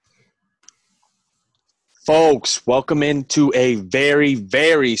Folks, welcome into a very,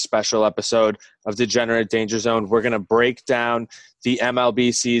 very special episode of Degenerate Danger Zone. We're going to break down the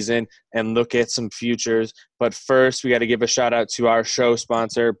MLB season and look at some futures. But first, we got to give a shout out to our show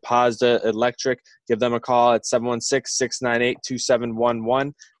sponsor, Pazda Electric. Give them a call at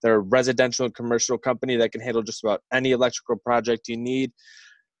 716-698-2711. They're a residential and commercial company that can handle just about any electrical project you need.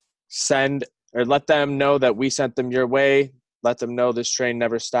 Let them know that we sent them your way. Let them know this train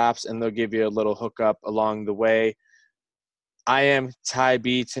never stops, and they'll give you a little hookup along the way. I am Ty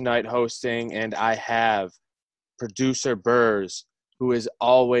B tonight hosting, and I have producer Burrs, who is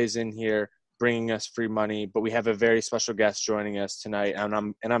always in here bringing us free money. But we have a very special guest joining us tonight, and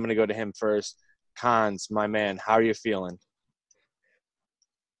I'm going to go to him first. Cons, my man, how are you feeling?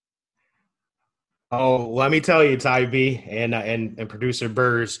 Oh, let me tell you, Ty B and producer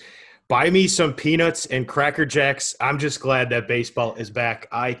Burrs, buy me some peanuts and Cracker Jacks. I'm just glad that baseball is back.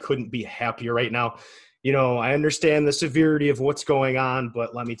 I couldn't be happier right now. You know, I understand the severity of what's going on,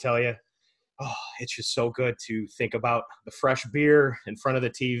 but let me tell you, it's just so good to think about the fresh beer in front of the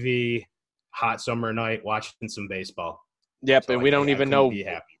TV, hot summer night, watching some baseball. Yep, So and we don't I even couldn't know be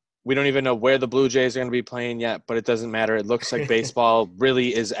happy. we don't even know where the Blue Jays are going to be playing yet, but it doesn't matter. It looks like baseball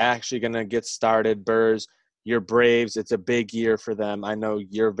really is actually going to get started. Burrs, your Braves, it's a big year for them. I know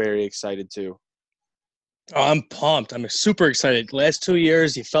you're very excited too. Oh, I'm pumped. I'm super excited. Last 2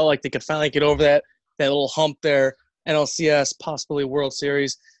 years, you felt like they could finally get over that little hump there. NLCS, possibly World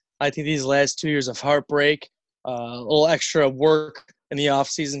Series. I think these last 2 years of heartbreak, a little extra work in the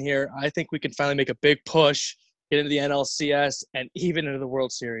offseason here, I think we can finally make a big push, get into the NLCS, and even into the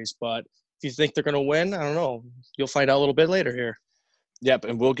World Series. But if you think they're going to win, I don't know. You'll find out a little bit later here. Yep,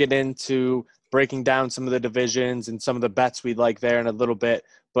 and we'll get into breaking down some of the divisions and some of the bets we like there in a little bit.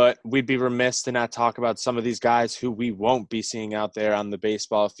 But we'd be remiss to not talk about some of these guys who we won't be seeing out there on the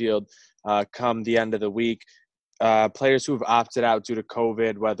baseball field come the end of the week. Players who have opted out due to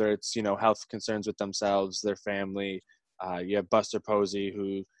COVID, whether it's, health concerns with themselves, their family. You have Buster Posey,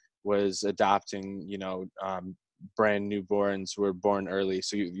 who was adopting, brand newborns who were born early.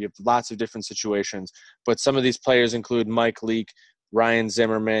 So you have lots of different situations. But some of these players include Mike Leake, Ryan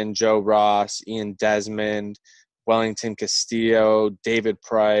Zimmerman, Joe Ross, Ian Desmond, Wellington Castillo, David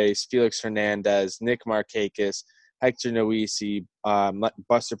Price, Felix Hernandez, Nick Markakis, Hector Noesi,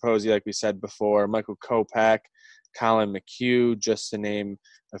 Buster Posey, like we said before, Michael Kopech, Colin McHugh, just to name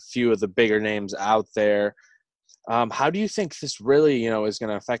a few of the bigger names out there. How do you think this really, is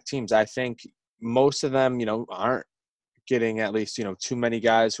going to affect teams? I think most of them, aren't getting at least, too many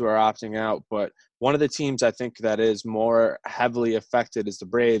guys who are opting out. But one of the teams I think that is more heavily affected is the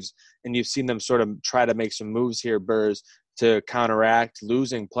Braves. And you've seen them sort of try to make some moves here, Burrs, to counteract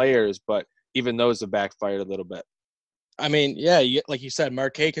losing players. But even those have backfired a little bit. I mean, yeah, like you said,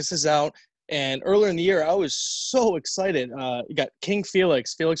 Markakis is out. And earlier in the year, I was so excited. You got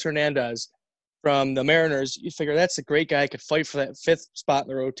Felix Hernandez from the Mariners. You figure that's a great guy, could fight for that fifth spot in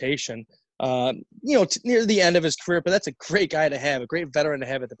the rotation. Near the end of his career, but that's a great guy to have, a great veteran to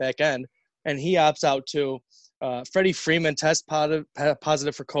have at the back end. And he opts out too. Freddie Freeman tests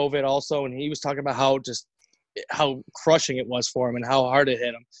positive for COVID also, and he was talking about how crushing it was for him and how hard it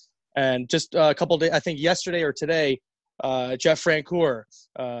hit him. And just a couple of days, I think yesterday or today, Jeff Francoeur,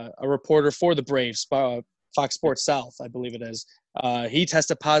 a reporter for the Braves, Fox Sports South, I believe it is, he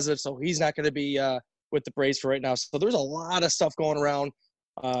tested positive, so he's not going to be with the Braves for right now. So there's a lot of stuff going around.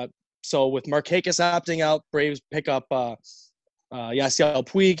 So with Markakis opting out, Braves pick up Yasiel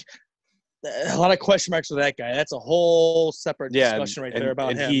Puig. A lot of question marks with that guy. That's a whole separate discussion there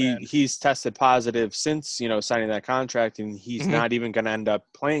about him. He's tested positive since, signing that contract, and he's not even going to end up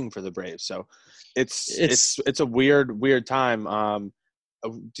playing for the Braves. So it's a weird time.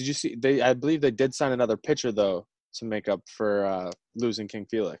 Did you see? I believe they did sign another pitcher though to make up for losing King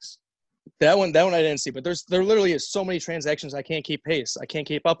Felix. That one I didn't see, but there literally is so many transactions I can't keep pace. I can't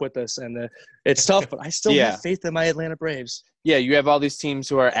keep up with this, and it's tough. But I still have faith in my Atlanta Braves. Yeah, you have all these teams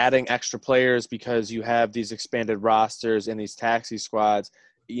who are adding extra players because you have these expanded rosters and these taxi squads.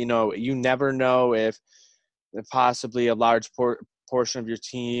 You never know if possibly a large portion of your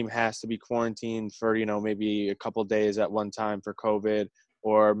team has to be quarantined for maybe a couple days at one time for COVID.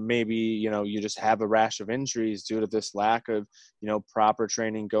 Or maybe, you just have a rash of injuries due to this lack of, proper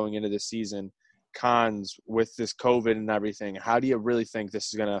training going into the season. Cons with this COVID and everything, how do you really think this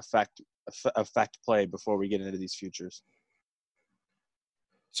is going to affect play before we get into these futures?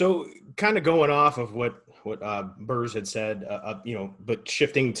 So kind of going off of what Burrs had said, but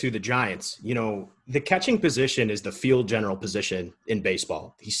shifting to the Giants, the catching position is the field general position in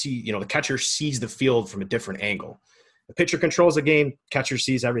baseball. The catcher sees the field from a different angle. The pitcher controls the game, catcher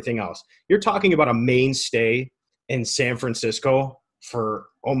sees everything else. You're talking about a mainstay in San Francisco for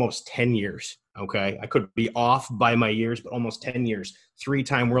almost 10 years, okay? I could be off by my years, but almost 10 years.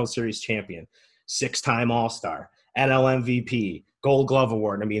 3-time World Series champion, 6-time All-Star, NL MVP, Gold Glove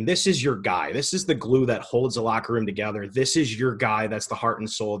Award. I mean, this is your guy. This is the glue that holds the locker room together. This is your guy that's the heart and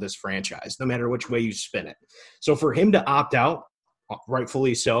soul of this franchise, no matter which way you spin it. So for him to opt out,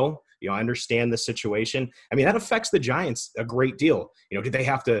 rightfully so, I understand the situation. I mean, that affects the Giants a great deal. Do they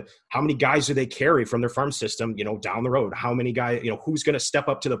have to – how many guys do they carry from their farm system, down the road? How many guys – who's going to step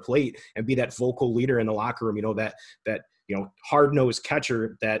up to the plate and be that vocal leader in the locker room, that hard-nosed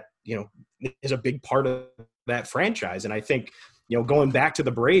catcher that, is a big part of that franchise. And I think, going back to the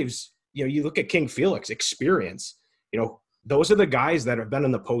Braves, you look at King Felix, experience, those are the guys that have been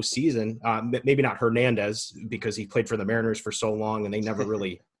in the postseason. Maybe not Hernandez because he played for the Mariners for so long and they never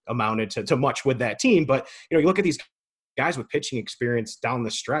really amounted to much with that team. But, you look at these guys with pitching experience down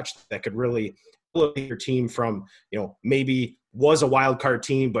the stretch that could really elevate your team from, maybe was a wild card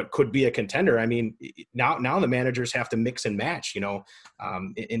team, but could be a contender. I mean, now the managers have to mix and match, and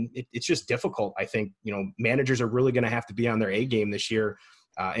it's just difficult. I think, managers are really going to have to be on their A game this year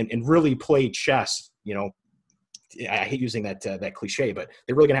and really play chess. I hate using that cliche, but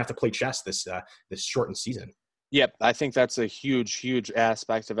they're really going to have to play chess this shortened season. Yep, I think that's a huge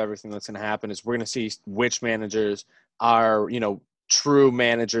aspect of everything that's going to happen is we're going to see which managers are, true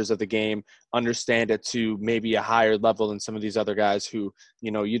managers of the game, understand it to maybe a higher level than some of these other guys who,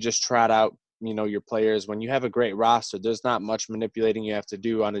 you just trot out, your players. When you have a great roster, there's not much manipulating you have to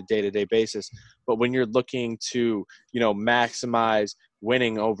do on a day-to-day basis. But when you're looking to, maximize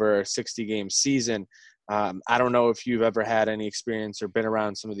winning over a 60-game season, I don't know if you've ever had any experience or been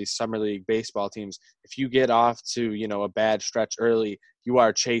around some of these summer league baseball teams. If you get off to, a bad stretch early, you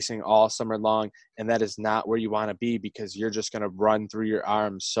are chasing all summer long, and that is not where you want to be because you're just going to run through your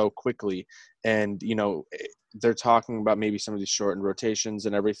arms so quickly. And, they're talking about maybe some of these shortened rotations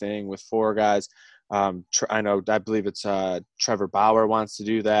and everything with 4 guys. I believe it's Trevor Bauer wants to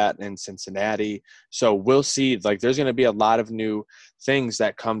do that in Cincinnati. So we'll see. Like, there's going to be a lot of new things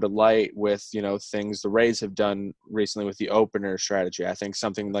that come to light with, things the Rays have done recently with the opener strategy. I think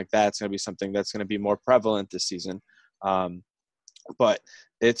something like that's going to be something that's going to be more prevalent this season. But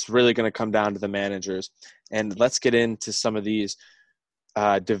it's really going to come down to the managers. And let's get into some of these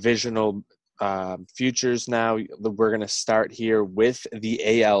divisional futures now. We're going to start here with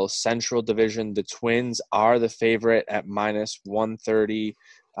the AL Central Division. The Twins are the favorite at -130.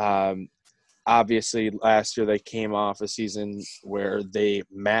 Obviously, last year they came off a season where they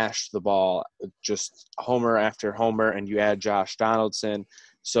mashed the ball, just homer after homer, and you add Josh Donaldson.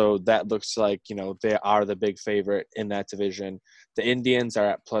 So that looks like, they are the big favorite in that division. The Indians are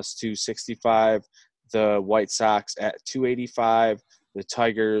at +265. The White Sox at 285. The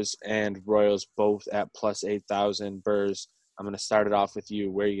Tigers and Royals both at +8,000. Burrs, I'm going to start it off with you.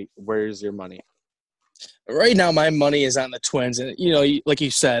 Where's your money? Right now, my money is on the Twins. And, like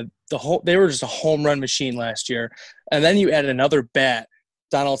you said, they were just a home run machine last year. And then you add another bat,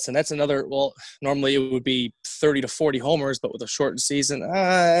 Donaldson. That's another – well, normally it would be 30 to 40 homers, but with a shortened season,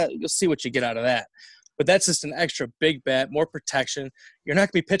 you'll see what you get out of that. But that's just an extra big bat, more protection. You're not going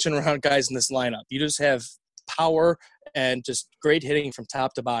to be pitching around guys in this lineup. You just have power and just great hitting from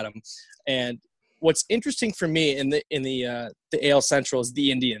top to bottom. And what's interesting for me in the AL Central is the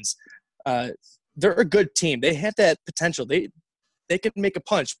Indians. They're a good team. They have that potential. They could make a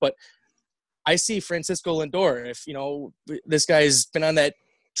punch, but I see Francisco Lindor. If this guy's been on that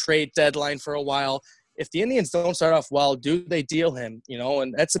trade deadline for a while. If the Indians don't start off well, do they deal him?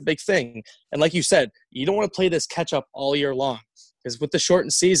 And that's a big thing. And like you said, you don't want to play this catch up all year long because with the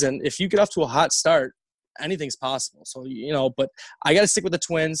shortened season, if you get off to a hot start, anything's possible. So, but I got to stick with the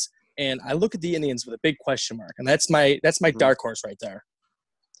Twins, and I look at the Indians with a big question mark, and that's my dark horse right there.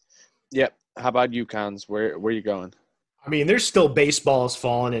 Yep. How about you, Cons? Where are you going? I mean, there's still baseballs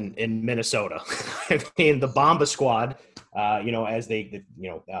falling in Minnesota. I mean, the Bomba squad, as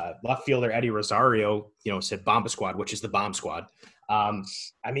left fielder Eddie Rosario, said Bomba squad, which is the bomb squad. I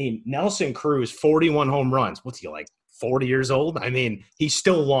mean, Nelson Cruz, 41 home runs. What's he, like 40 years old? I mean, he's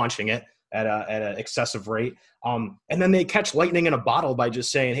still launching it at an excessive rate. And then they catch lightning in a bottle by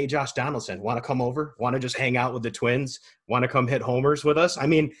just saying, hey, Josh Donaldson, want to come over? Want to just hang out with the Twins? Want to come hit homers with us? I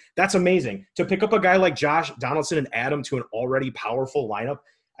mean, that's amazing. To pick up a guy like Josh Donaldson and add him to an already powerful lineup,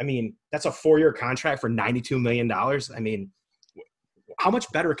 I mean, that's a 4-year contract for $92 million. I mean, how much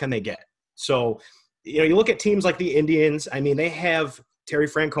better can they get? So, you look at teams like the Indians. I mean, they have Terry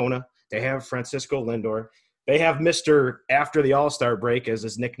Francona. They have Francisco Lindor. they have Mr. After the All-Star break, as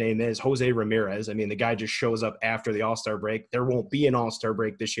his nickname is, Jose Ramirez. I mean, the guy just shows up after the All-Star break. There won't be an All-Star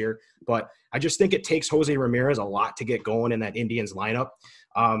break this year, but I just think it takes Jose Ramirez a lot to get going in that Indians lineup.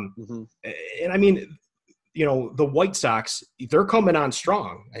 And I mean, the White Sox, they're coming on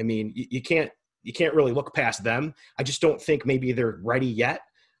strong. I mean, you can't really look past them. I just don't think maybe they're ready yet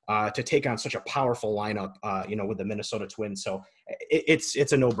to take on such a powerful lineup, with the Minnesota Twins. So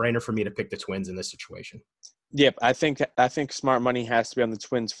it's a no-brainer for me to pick the Twins in this situation. Yep, I think smart money has to be on the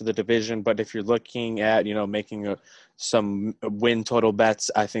Twins for the division. But if you're looking at making some win total bets,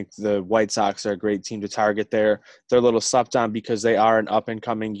 I think the White Sox are a great team to target there. They're a little slept on because they are an up and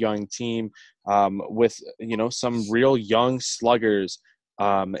coming young team with some real young sluggers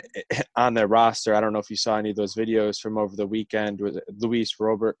on their roster. I don't know if you saw any of those videos from over the weekend with Luis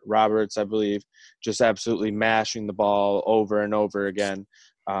Roberts, I believe, just absolutely mashing the ball over and over again.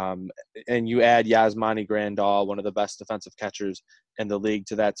 And you add Yasmani Grandal, one of the best defensive catchers in the league,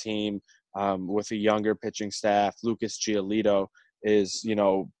 to that team with a younger pitching staff. Lucas Giolito is,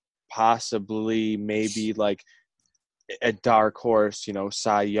 possibly maybe like a dark horse,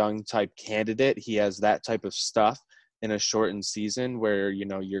 Cy Young type candidate. He has that type of stuff in a shortened season where,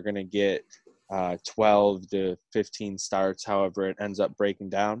 you're going to get 12 to 15 starts, however it ends up breaking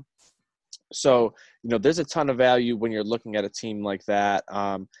down. So, there's a ton of value when you're looking at a team like that.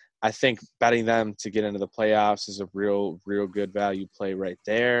 I think betting them to get into the playoffs is a real good value play right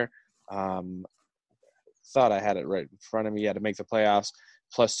there. Thought I had it right in front of me. To make the playoffs,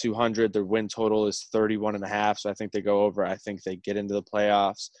 plus 200. Their win total is 31.5. So I think they go over. I think they get into the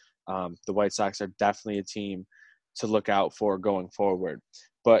playoffs. The White Sox are definitely a team to look out for going forward.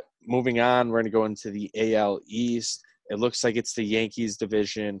 But moving on, we're going to go into the AL East. It looks like it's the Yankees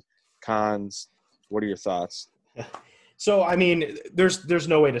division. Cons, what are your thoughts? So, I mean, there's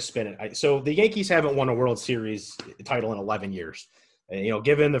no way to spin it. So the Yankees haven't won a World Series title in 11 years. And,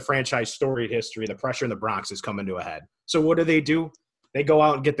 given the franchise storied history, the pressure in the Bronx is coming to a head. So what do? They go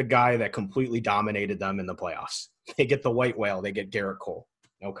out and get the guy that completely dominated them in the playoffs. They get the white whale. They get Garrett Cole.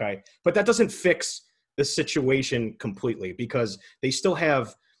 Okay. But that doesn't fix the situation completely because they still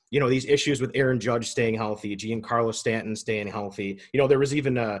have – these issues with Aaron Judge staying healthy, Giancarlo Stanton staying healthy. There was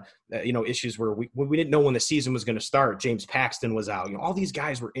even, issues where we didn't know when the season was going to start. James Paxton was out. All these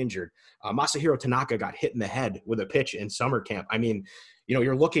guys were injured. Masahiro Tanaka got hit in the head with a pitch in summer camp. I mean,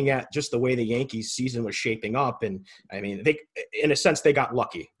 you're looking at just the way the Yankees season was shaping up. And I mean, they, in a sense, they got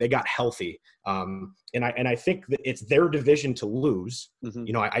lucky. They got healthy. And I think that it's their division to lose.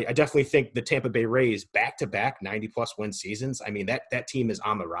 Mm-hmm. I definitely think the Tampa Bay Rays back-to-back 90-plus win seasons. I mean, that team is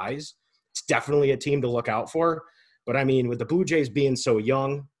on the rise. It's definitely a team to look out for. But, I mean, with the Blue Jays being so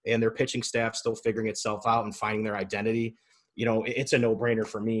young and their pitching staff still figuring itself out and finding their identity, it's a no-brainer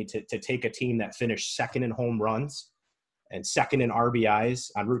for me to take a team that finished second in home runs and second in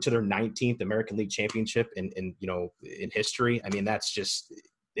RBIs en route to their 19th American League Championship in history. I mean,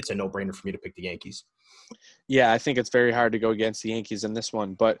 it's a no-brainer for me to pick the Yankees. Yeah, I think it's very hard to go against the Yankees in this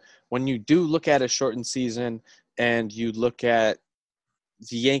one. But when you do look at a shortened season and you look at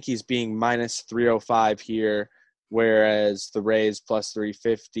the Yankees being minus 305 here, whereas the Rays plus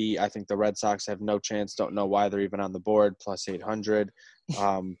 350, I think the Red Sox have no chance. Don't know why they're even on the board, plus 800.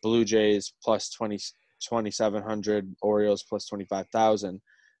 Blue Jays plus 2,700, Orioles plus 25,000.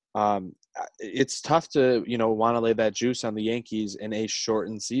 It's tough to, want to lay that juice on the Yankees in a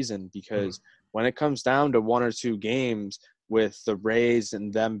shortened season because when it comes down to one or two games with the Rays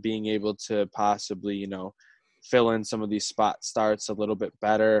and them being able to possibly, fill in some of these spot starts a little bit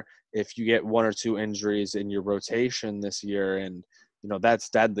better, if you get one or two injuries in your rotation this year and, that's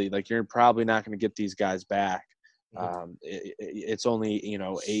deadly. Like you're probably not going to get these guys back. It's only,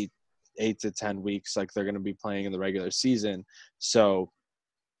 8 to 10 weeks like they're going to be playing in the regular season. So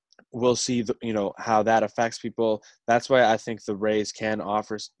we'll see, how that affects people. That's why I think the Rays can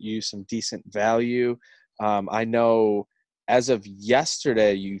offer you some decent value. I know as of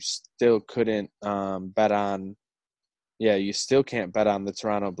yesterday, you still couldn't bet on – you still can't bet on the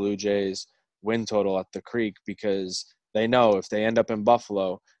Toronto Blue Jays win total at the Creek because they know if they end up in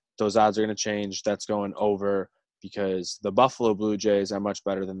Buffalo, those odds are going to change. That's going over because the Buffalo Blue Jays are much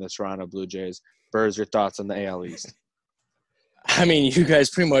better than the Toronto Blue Jays. Burrs, your thoughts on the AL East? I mean, you guys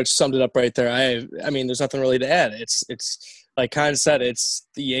pretty much summed it up right there. I mean, there's nothing really to add. It's like Con said, it's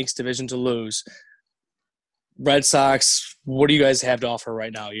the Yanks division to lose. Red Sox, what do you guys have to offer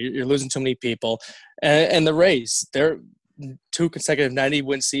right now? You're losing too many people. And the Rays, they're 2 consecutive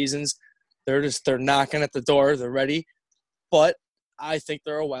 90-win seasons. They're knocking at the door. They're ready. But I think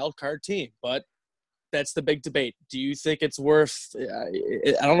they're a wild card team. But that's the big debate. Do you think it's worth –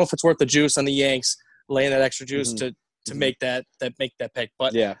 I don't know if it's worth the juice on the Yanks laying that extra juice Mm-hmm. to make that pick.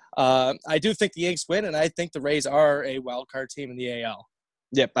 But Yeah. I do think the Yanks win, and I think the Rays are a wild card team in the AL.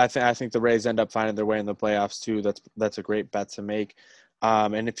 Yep, I think the Rays end up finding their way in the playoffs too. That's a great bet to make.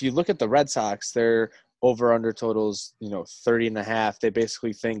 And if you look at the Red Sox, their over/under totals, 30.5. They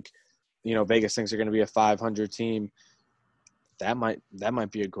basically think, Vegas thinks they're going to be a 500 team. That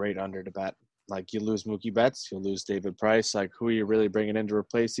might be a great under to bet. Like, you lose Mookie Betts, you'll lose David Price. Like, who are you really bringing in to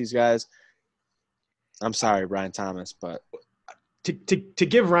replace these guys? I'm sorry, Ryan Thomas, but to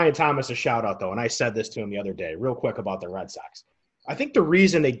give Ryan Thomas a shout out though, and I said this to him the other day, real quick about the Red Sox. I think the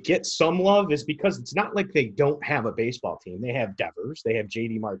reason they get some love is because it's not like they don't have a baseball team. They have Devers, they have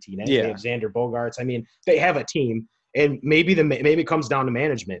JD Martinez, They have Xander Bogaerts. I mean, they have a team, and maybe it comes down to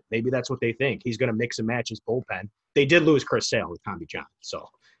management. Maybe that's what they think. He's going to mix and match his bullpen. They did lose Chris Sale with Tommy John, so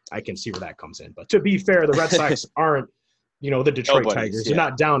I can see where that comes in. But to be fair, the Red Sox aren't, the Detroit Tigers. They're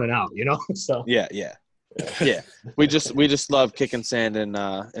not down and out, So yeah. We just love kicking sand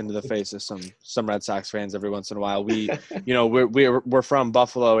into the face of some Red Sox fans every once in a while. We're from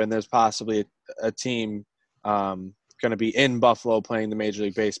Buffalo, and there's possibly a team going to be in Buffalo playing the Major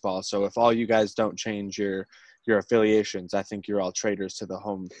League Baseball. So if all you guys don't change your affiliations, I think you're all traitors to the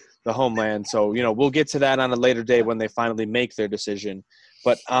homeland. So we'll get to that on a later day when they finally make their decision.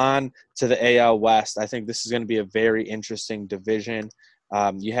 But on to the AL West, I think this is going to be a very interesting division.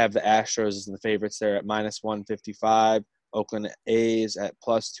 You have the Astros as the favorites there at -155, Oakland A's at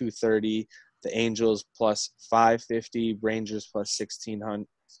 +230, the Angels +550, Rangers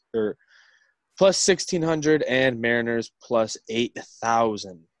 +1600, and Mariners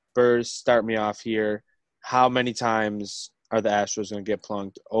 +8,000. Burrs, start me off here. How many times are the Astros going to get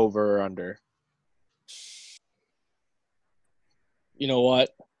plunked, over or under? You know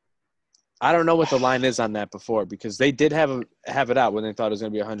what? I don't know what the line is on that before, because they did have it out when they thought it was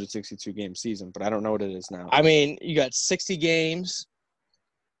going to be a 162-game season, but I don't know what it is now. I mean, you got 60 games.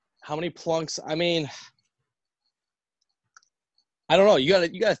 How many plunks? I mean, I don't know. You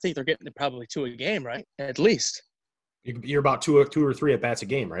got to think they're getting probably 2 a game, right? At least. You're about two or three at bats a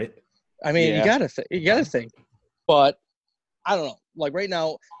game, right? I mean, you got to think. But I don't know. Like right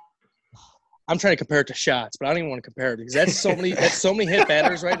now, I'm trying to compare it to shots, but I don't even want to compare it because that's so many hit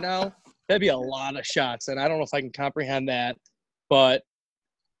batters right now. That'd be a lot of shots, and I don't know if I can comprehend that. But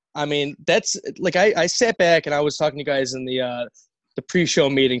I mean, that's like I sat back and I was talking to you guys in the pre-show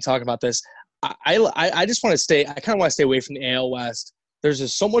meeting talking about this. I just want to stay. I kind of want to stay away from the AL West. There's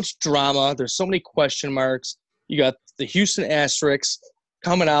just so much drama. There's so many question marks. You got the Houston Asterisks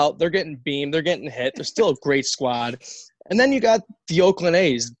coming out. They're getting beamed. They're getting hit. They're still a great squad. And then you got the Oakland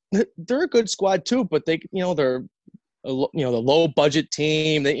A's. They're a good squad too, but they're the low budget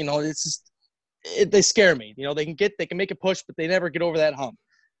team. It's just they scare me. They can make a push, but they never get over that hump.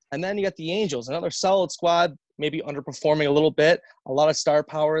 And then you got the Angels, another solid squad, maybe underperforming a little bit. A lot of star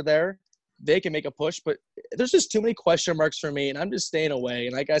power there. They can make a push, but there's just too many question marks for me, and I'm just staying away.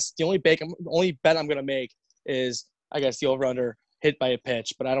 And I guess the only bet I'm going to make is, I guess, the over/under hit by a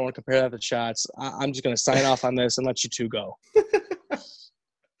pitch. But I don't want to compare that to shots. I'm just going to sign off on this and let you two go.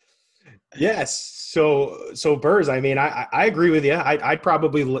 Yes. So Burrs, I mean, I agree with you. I'd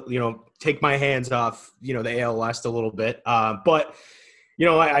probably, take my hands off, the AL West a little bit. But,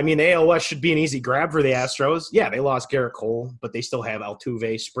 I mean, the AL West should be an easy grab for the Astros. Yeah, they lost Garrett Cole, but they still have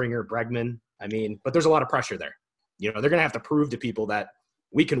Altuve, Springer, Bregman. I mean, but there's a lot of pressure there. They're going to have to prove to people that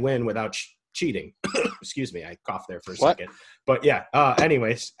we can win without cheating. Excuse me, I coughed there for a second. But yeah,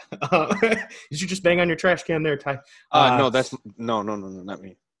 anyways. Did you just bang on your trash can there, Ty? No, not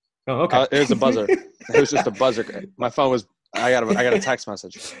me. Oh, okay. It was a buzzer. It was just a buzzer. My phone was – I got a text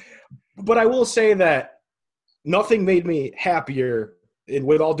message. But I will say that nothing made me happier, and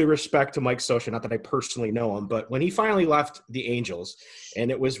with all due respect to Mike Scioscia, not that I personally know him, but when he finally left the Angels, and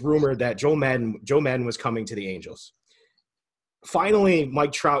it was rumored that Joe Madden was coming to the Angels. Finally,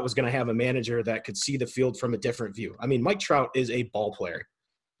 Mike Trout was going to have a manager that could see the field from a different view. I mean, Mike Trout is a ball player.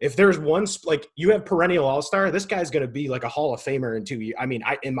 If there's one, you have perennial all-star, this guy's going to be like a Hall of Famer in 2 years. I mean,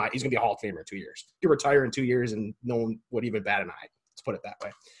 he's going to be a Hall of Famer in 2 years. He'll retire in 2 years and no one would even bat an eye. Let's put it that way.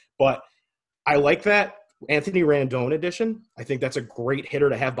 But I like that Anthony Rendon addition. I think that's a great hitter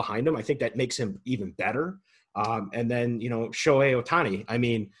to have behind him. I think that makes him even better. And then, Shohei Ohtani. I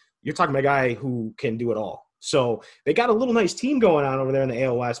mean, you're talking about a guy who can do it all. So they got a little nice team going on over there in the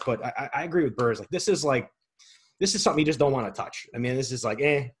AL West, but I agree with Burrs. This is something you just don't want to touch. I mean, this is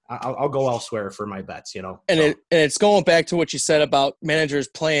I'll go elsewhere for my bets, And it's going back to what you said about managers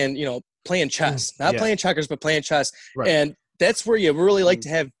playing chess, not playing checkers, but playing chess. Right. And that's where you really like to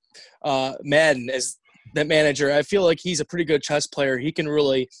have Madden as that manager. I feel like he's a pretty good chess player. He can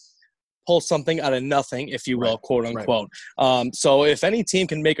really pull something out of nothing, if you will, Right. quote unquote. So if any team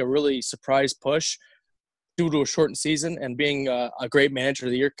can make a really surprise push due to a shortened season and being a great manager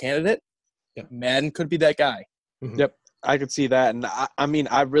of the year candidate, Madden could be that guy. Mhm. Yep, I could see that. And I mean,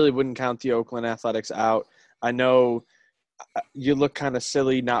 I really wouldn't count the Oakland Athletics out. I know you look kind of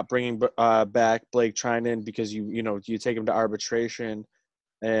silly not bringing back Blake Trinan because you take him to arbitration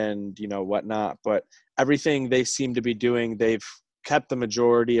and whatnot. But everything they seem to be doing, they've kept the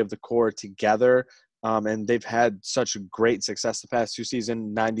majority of the core together, and they've had such great success the past 2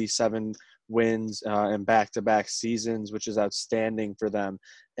 seasons, 97 wins in back-to-back seasons, which is outstanding for them.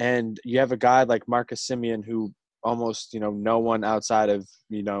 And you have a guy like Marcus Simeon who almost no one outside of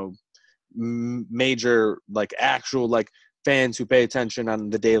major actual fans who pay attention on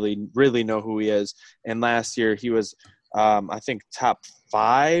the daily really know who he is. And last year he was I think top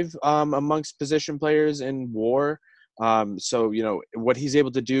 5 amongst position players in WAR. So what he's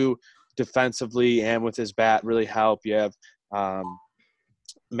able to do defensively and with his bat really help. You have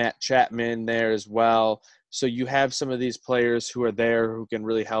Matt Chapman there as well. So you have some of these players who are there who can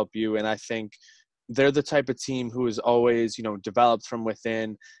really help you. And I think they're the type of team who is always, developed from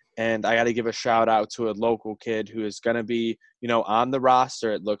within. And I got to give a shout out to a local kid who is going to be, on the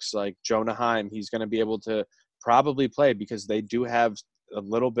roster. It looks like Jonah Heim. He's going to be able to probably play because they do have a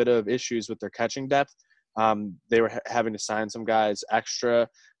little bit of issues with their catching depth. They were having to sign some guys extra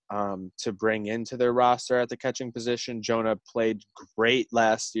to bring into their roster at the catching position. Jonah played great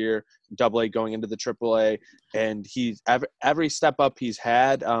last year, AA going into the AAA, and he's every step up he's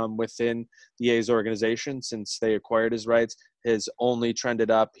had within the A's organization since they acquired his rights has only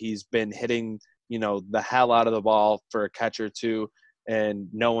trended up. He's been hitting, the hell out of the ball for a catch or two, and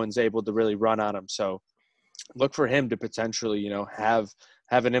no one's able to really run on him. So look for him to potentially, have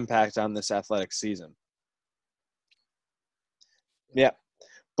an impact on this athletic season. Yeah.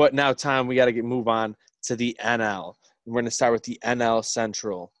 But now, Tom, we got to move on to the NL. We're going to start with the NL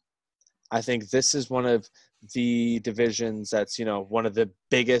Central. I think this is one of the divisions that's, one of the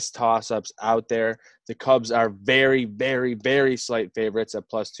biggest toss-ups out there. The Cubs are very, very, very slight favorites at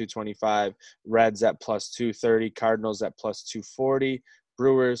plus 225, Reds at plus 230, Cardinals at plus 240,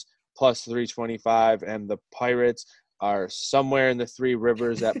 Brewers plus 325, and the Pirates are somewhere in the Three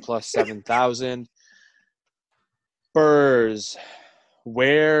Rivers at plus 7,000. Burrs,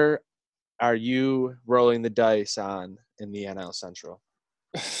 where are you rolling the dice on in the NL Central?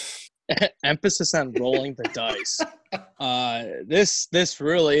 Emphasis on rolling the dice. This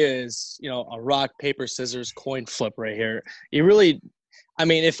really is, a rock, paper, scissors, coin flip right here. You really,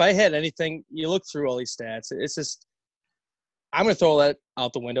 if I had anything, you look through all these stats, it's just, I'm going to throw that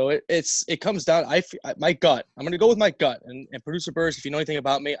out the window. It comes down, my gut. I'm going to go with my gut. And Producer Burrs, if you know anything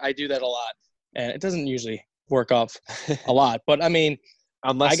about me, I do that a lot. And it doesn't usually work off a lot. But,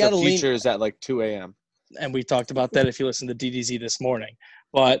 unless the future is at 2 a.m. And we talked about that if you listen to DDZ this morning.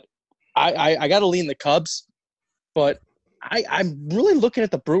 But I got to lean the Cubs. But I'm really looking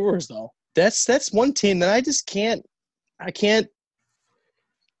at the Brewers, though. That's one team that I just can't – I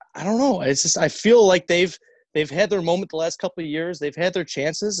don't know. It's just I feel like they've had their moment the last couple of years. They've had their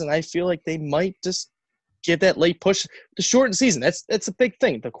chances, and I feel like they might just get that late push. The shortened season, that's a big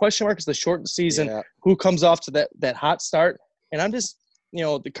thing. The question mark is the shortened season. Yeah. Who comes off to that hot start? And I'm just –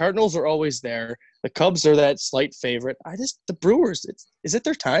 the Cardinals are always there. The Cubs are that slight favorite. The Brewers, is it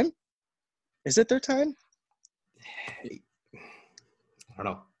their time? Is it their time? I don't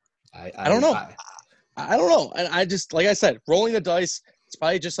know. I don't know. I don't know. And I just, like I said, rolling the dice, it's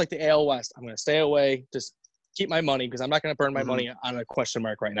probably just like the AL West. I'm going to stay away, just keep my money because I'm not going to burn my money on a question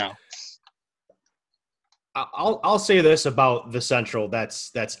mark right now. I'll say this about the Central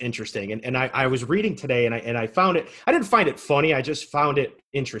that's interesting. And I was reading today and I found it – I didn't find it funny. I just found it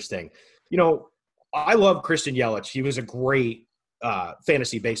interesting. I love Christian Yelich. He was a great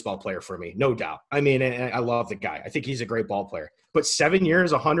fantasy baseball player for me, no doubt. I love the guy. I think he's a great ball player. But 7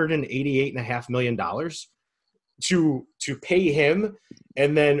 years, $188.5 million to pay him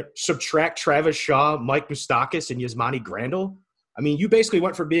and then subtract Travis Shaw, Mike Moustakas, and Yasmani Grandal. You basically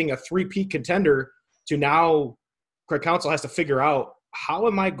went from being a three-peat contender to now Craig Counsell has to figure out, how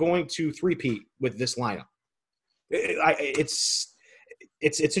am I going to three-peat with this lineup? It's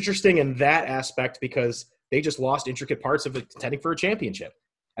interesting in that aspect because they just lost intricate parts of it contending for a championship.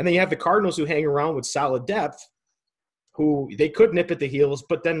 And then you have the Cardinals who hang around with solid depth, who they could nip at the heels,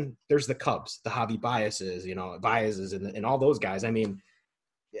 but then there's the Cubs, the Javi Baez's, and all those guys.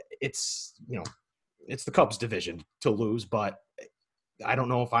 It's the Cubs division to lose, but I don't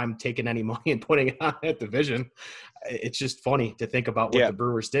know if I'm taking any money and putting it on that division. It's just funny to think about what Yeah. the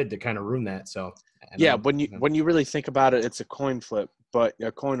Brewers did to kind of ruin that. So Yeah, when you really think about it, it's a coin flip, but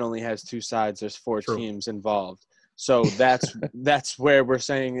a coin only has two sides. There's four True. teams involved. So that's where we're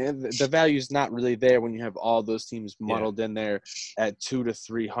saying the value is not really there when you have all those teams muddled in there at 200 to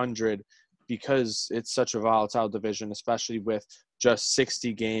 300, because it's such a volatile division, especially with just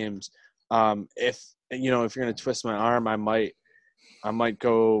 60 games. If you're going to twist my arm, I might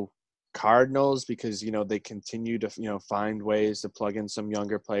go Cardinals, because they continue to find ways to plug in some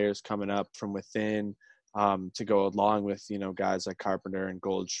younger players coming up from within, to go along with guys like Carpenter and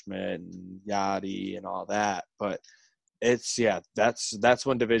Goldschmidt and Yachty and all that. But that's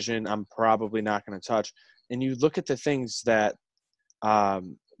one division I'm probably not going to touch. And you look at the things that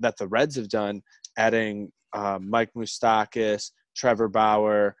the Reds have done, adding Mike Moustakas, Trevor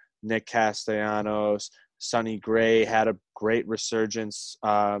Bauer, Nick Castellanos. Sonny Gray had a great resurgence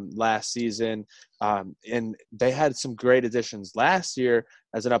last season, and they had some great additions last year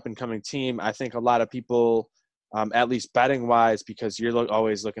as an up-and-coming team. I think a lot of people, at least betting-wise, because you're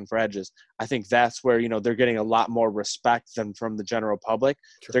always looking for edges, I think that's where they're getting a lot more respect than from the general public.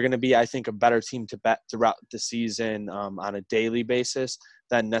 Sure. They're going to be, I think, a better team to bet throughout the season on a daily basis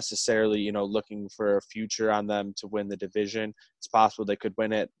than necessarily looking for a future on them to win the division. It's possible they could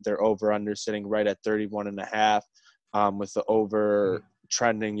win it. They're over/under sitting right at 31.5, with the over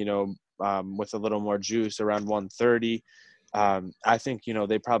trending with a little more juice around 130. I think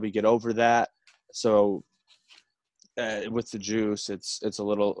they probably get over that. So with the juice, it's a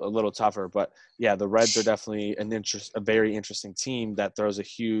little tougher. But yeah, the Reds are definitely a very interesting team that throws a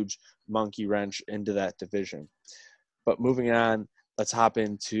huge monkey wrench into that division. But moving on, let's hop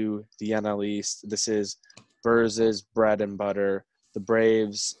into the NL East. This is Burz's bread and butter. The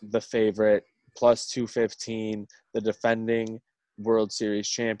Braves, the favorite, plus 215. The defending World Series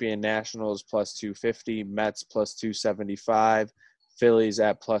champion, Nationals, plus 250. Mets, plus 275. Phillies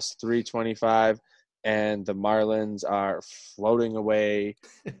at plus 325. And the Marlins are floating away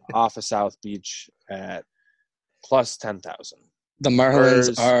off of South Beach at plus 10,000. The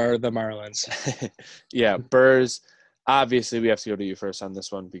Marlins are the Marlins. Yeah, Burrs. Obviously, we have to go to you first on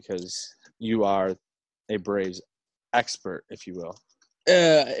this one because you are a Braves expert, if you will.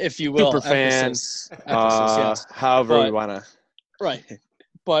 If you will. Super fan. Emphasis, yes. However we want to. Right.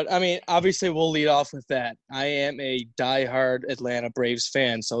 But, I mean, obviously we'll lead off with that. I am a diehard Atlanta Braves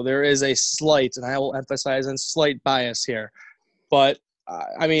fan, so there is a slight, and I will emphasize a slight bias here. But,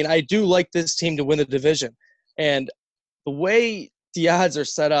 I mean, I do like this team to win the division. And the way the odds are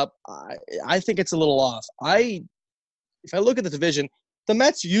set up, I think it's a little off. If I look at the division, the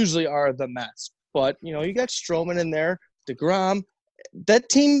Mets usually are the Mets. But, you got Stroman in there, DeGrom. That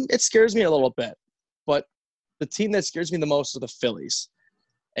team, it scares me a little bit. But the team that scares me the most are the Phillies.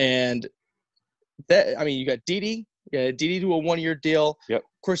 And you got Didi. You got Didi to a 1-year deal. Yep.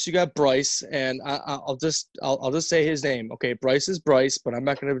 Of course, you got Bryce, and I'll just say his name. Okay, Bryce is Bryce, but I'm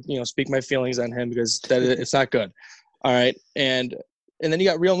not going to speak my feelings on him because it's not good. All right, and then you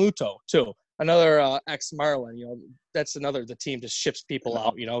got Real Muto too, another ex-Marlin. That's the team just ships people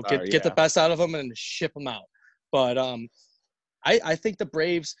out. Get the best out of them and ship them out. But I think the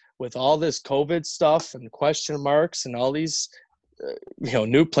Braves, with all this COVID stuff and question marks and all these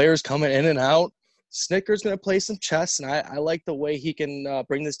new players coming in and out, Snicker's going to play some chess, and I like the way he can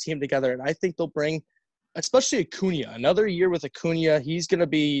bring this team together. And I think they'll bring, especially Acuna, another year with Acuna. He's going to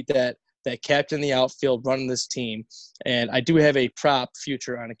be that captain in the outfield running this team. And I do have a prop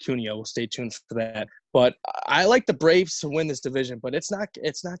future on Acuna. We'll stay tuned for that. But I like the Braves to win this division, but it's not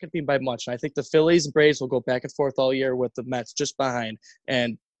going to be by much. And I think the Phillies and Braves will go back and forth all year with the Mets just behind.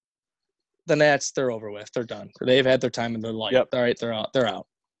 And the Nats, they're over with. They're done. They've had their time in their life. Yep. All right, they're out. They're out.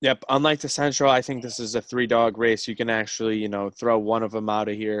 Yep. Unlike the Central, I think this is a 3-dog race. You can actually, throw one of them out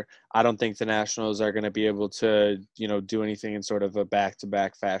of here. I don't think the Nationals are going to be able to, do anything in sort of a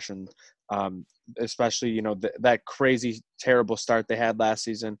back-to-back fashion. Especially, that crazy, terrible start they had last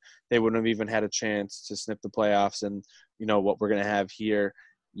season. They wouldn't have even had a chance to snip the playoffs. And, what we're going to have here,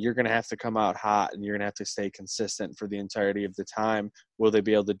 you're going to have to come out hot and you're going to have to stay consistent for the entirety of the time. Will they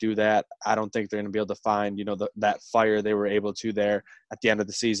be able to do that? I don't think they're going to be able to find, that fire they were able to there at the end of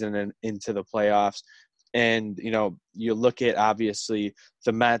the season and into the playoffs. And, you look at, obviously,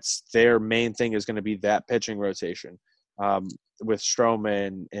 the Mets, their main thing is going to be that pitching rotation. With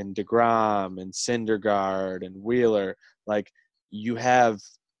Stroman and DeGrom and Syndergaard and Wheeler, like you have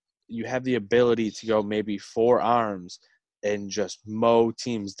the ability to go maybe 4 arms and just mow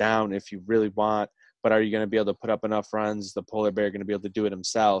teams down if you really want. But are you going to be able to put up enough runs? The polar bear going to be able to do it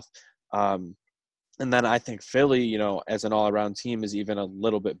himself? And then I think Philly, you know, as an all-around team is even a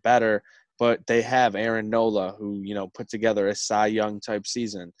little bit better, but they have Aaron Nola who, you know, put together a Cy Young type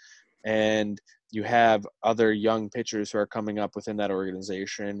season. And you have other young pitchers who are coming up within that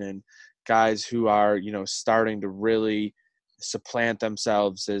organization and guys who are, you know, starting to really supplant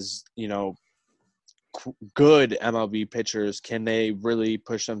themselves as, you know, good MLB pitchers. Can they really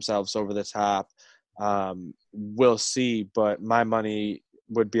push themselves over the top? We'll see, but my money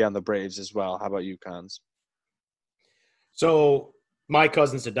would be on the Braves as well. How about you, Cons? So my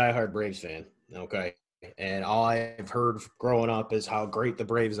cousin's a diehard Braves fan, okay? And all I've heard growing up is how great the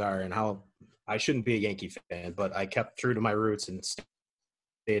Braves are and how I shouldn't be a Yankee fan, but I kept true to my roots and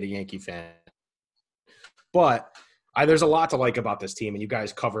stayed a Yankee fan. But there's a lot to like about this team, and you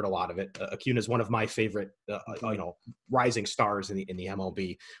guys covered a lot of it. Acuna is one of my favorite, rising stars in the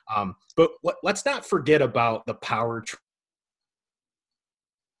MLB. But let's not forget about the power.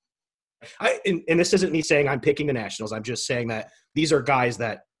 And this isn't me saying I'm picking the Nationals. I'm just saying that these are guys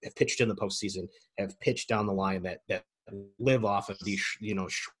that have pitched in the postseason, have pitched down the line, that live off of these,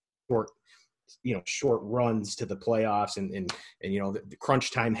 short runs to the playoffs, and the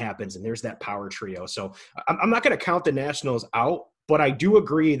crunch time happens, and there's that power trio. So I'm not going to count the Nationals out, but I do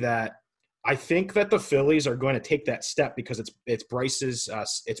agree that I think that the Phillies are going to take that step because it's Bryce's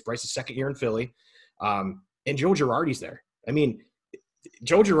second year in Philly, and Joe Girardi's there. I mean,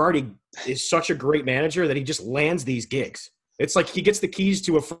 Joe Girardi is such a great manager that he just lands these gigs. It's like he gets the keys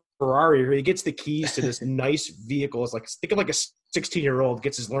to a Ferrari, or he gets the keys to this nice vehicle. It's like, think of like a 16-year-old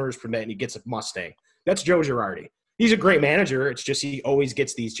gets his learner's permit and he gets a Mustang. That's Joe Girardi. He's a great manager. It's just he always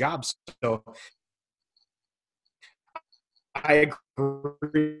gets these jobs. So I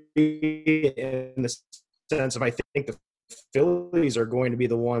agree in the sense of I think the Phillies are going to be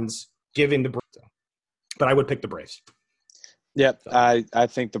the ones giving the Braves. But I would pick the Braves. Yep, I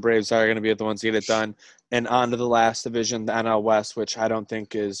think the Braves are going to be the ones to get it done. And on to the last division, the NL West, which I don't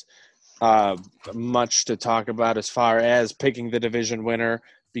think is much to talk about as far as picking the division winner,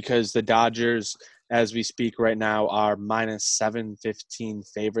 because the Dodgers, as we speak right now, are minus 715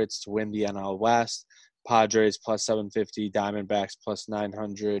 favorites to win the NL West. Padres plus 750, Diamondbacks plus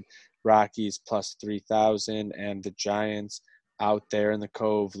 900, Rockies plus 3,000, and the Giants out there in the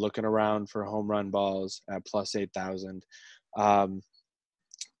Cove looking around for home run balls at plus 8,000.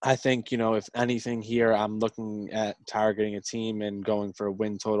 I think, if anything here, I'm looking at targeting a team and going for a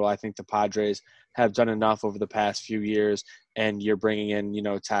win total. I think the Padres have done enough over the past few years, and you're bringing in,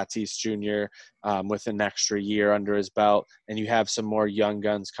 Tatis Jr. With an extra year under his belt, and you have some more young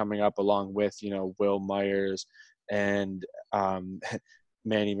guns coming up along with, Will Myers and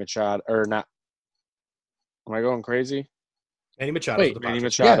Manny Machado, or not. Am I going crazy? Manny Machado. Wait, Manny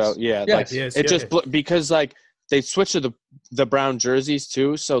Machado. Yes. Yes. Because they switched to the brown jerseys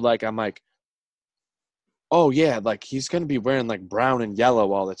too. So I'm like, oh yeah, he's going to be wearing brown and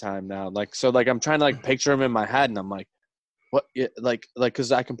yellow all the time now. I'm trying to picture him in my head, and I'm like, what?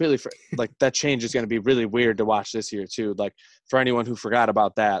 Cause I completely, that change is going to be really weird to watch this year too. For anyone who forgot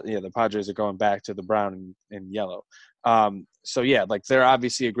about that, the Padres are going back to the brown and yellow. So yeah, they're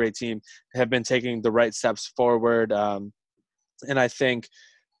obviously a great team, have been taking the right steps forward. And I think,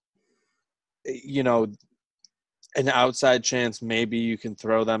 an outside chance, maybe you can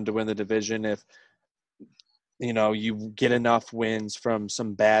throw them to win the division if, you get enough wins from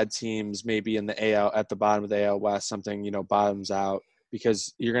some bad teams, maybe in the AL, at the bottom of the AL West, something, bottoms out,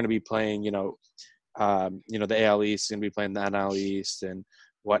 because you're going to be playing, the AL East is going to be playing the NL East and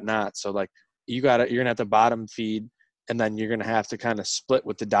whatnot. So you're going to have to bottom feed, and then you're going to have to kind of split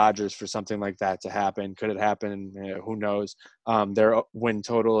with the Dodgers for something like that to happen. Could it happen? Who knows? Their win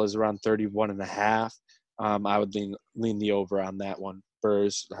total is around 31.5. I would lean the over on that one.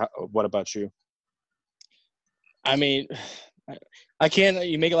 Burrs, what about you? I mean, I can't.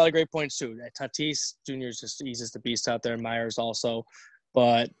 You make a lot of great points too. Tatis Jr. he's just a beast out there. Myers also,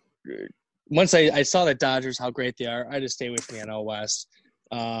 but once I saw the Dodgers, how great they are, I just stay away from the NL West.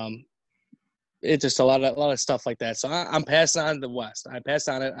 It's just a lot of stuff like that. So I'm passing on the West. I pass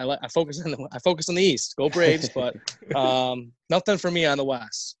on it. I focus on the East. Go Braves, but nothing for me on the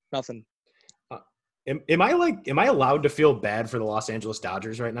West. Nothing. Am I allowed to feel bad for the Los Angeles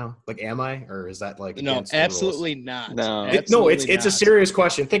Dodgers right now? Am I, or is that no? Absolutely not. No, it's a serious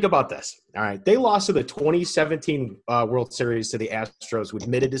question. Think about this. All right, they lost to the 2017 World Series to the Astros, who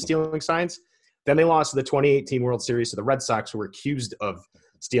admitted to stealing signs. Then they lost to the 2018 World Series to the Red Sox, who were accused of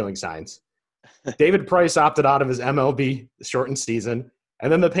stealing signs. David Price opted out of his MLB shortened season,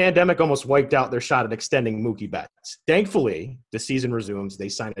 and then the pandemic almost wiped out their shot at extending Mookie Betts. Thankfully, the season resumes. They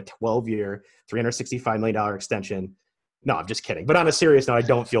signed a 12-year, $365 million extension. No, I'm just kidding. But on a serious note, I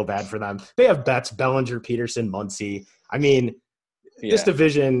don't feel bad for them. They have Betts, Bellinger, Peterson, Muncy. I mean, this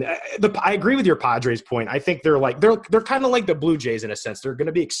division. I agree with your Padres point. I think they're kind of like the Blue Jays in a sense. They're going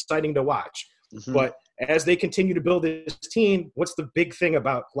to be exciting to watch. Mm-hmm. But as they continue to build this team, what's the big thing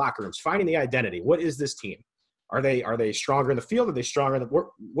about locker rooms? Finding the identity. What is this team? Are they stronger in the field? Are they stronger in the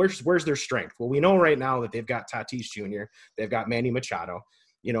where's their strength? Well, we know right now that they've got Tatis Jr., they've got Manny Machado.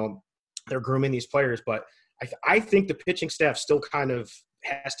 You know, they're grooming these players, but I think the pitching staff still kind of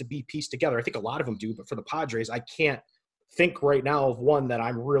has to be pieced together. I think a lot of them do, but for the Padres, I can't think right now of one that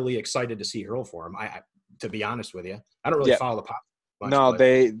I'm really excited to see hurl for them. To be honest with you, I don't really follow the Padres much. No,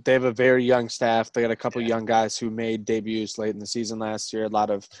 they have a very young staff. They got a couple young guys who made debuts late in the season last year. A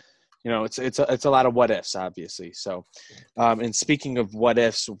lot of, it's a lot of what ifs, obviously. So, and speaking of what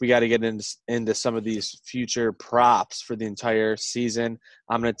ifs, we got to get into some of these future props for the entire season.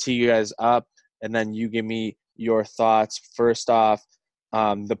 I'm going to tee you guys up, and then you give me your thoughts. First off,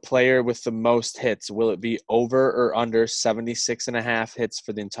 the player with the most hits, will it be over or under 76.5 hits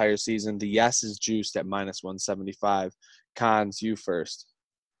for the entire season? The yes is juiced at -175. Cons, you first.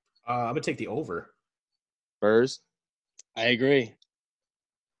 I'm going to take the over. Burrs? I agree.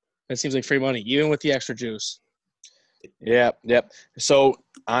 That seems like free money, even with the extra juice. Yep. So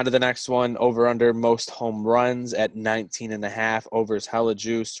on to the next one. Over under most home runs at 19.5. Over is hella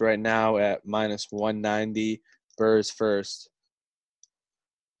juiced right now at -190. Burrs first.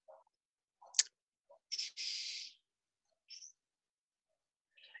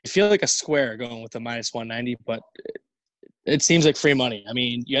 I feel like a square going with the -190, but it seems like free money. I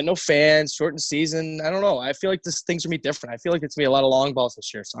mean, you got no fans, shortened season. I don't know. I feel like this thing's going to be different. I feel like it's going to be a lot of long balls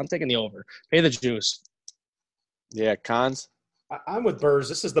this year, so I'm taking the over. Pay the juice. Yeah, Cons? I'm with Burrs.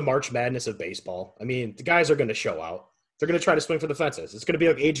 This is the March Madness of baseball. I mean, the guys are going to show out. They're going to try to swing for the fences. It's going to be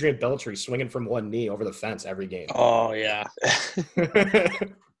like Adrian Beltre swinging from one knee over the fence every game. Oh, yeah.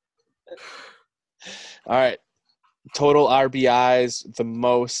 All right. Total RBIs, the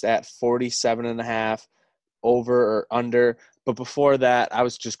most at 47.5. Over or under. But before that, I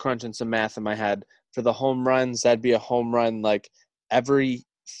was just crunching some math in my head. For the home runs, that'd be a home run like every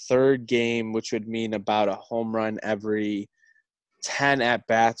third game, which would mean about a home run every 10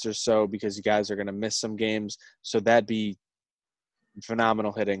 at-bats or so, because you guys are going to miss some games. So that'd be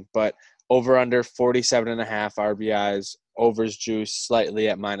phenomenal hitting. But over under 47.5 RBIs. Overs juice slightly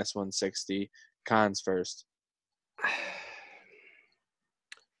at -160. Cons first.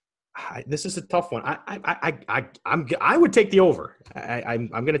 This is a tough one. I would take the over. I'm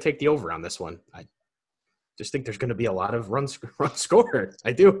going to take the over on this one. I just think there's going to be a lot of runs scored.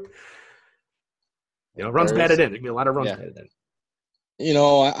 I do. Runs batted in. There's going to be a lot of runs batted in.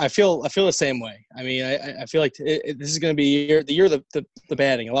 I feel the same way. I mean, I feel like this is going to be the year of the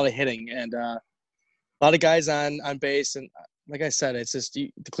batting, a lot of hitting, and a lot of guys on base. And like I said, it's just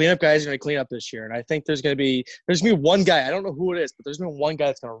the cleanup guys are going to clean up this year. And I think there's going to be one guy. I don't know who it is, but there's going to be one guy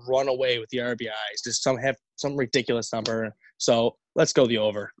that's going to run away with the RBIs. Just have some ridiculous number. So let's go the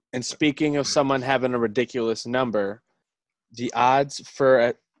over. And speaking of someone having a ridiculous number, the odds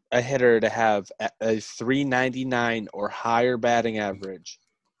for a hitter to have a 399 or higher batting average,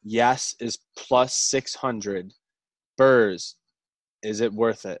 yes, is +600. Burrs, is it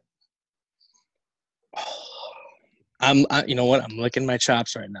worth it? You know what? I'm licking my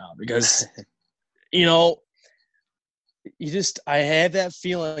chops right now because, I have that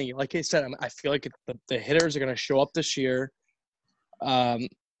feeling. Like I said, I feel like the hitters are going to show up this year. I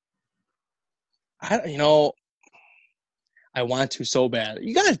want to so bad.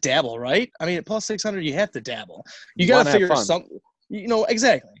 You got to dabble, right? I mean, at +600, you have to dabble. You got to figure something.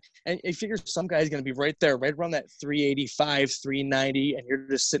 Exactly. And you figure some guy's going to be right there, right around that 385, 390, and you're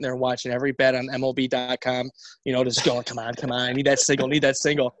just sitting there watching every bet on MLB.com, just going, come on, I need that single.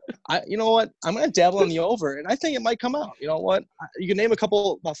 You know what? I'm going to dabble on the over, and I think it might come out. You know what? You can name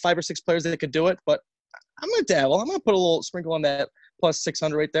about 5 or 6 players that could do it, but I'm going to dabble. I'm going to put a little sprinkle on that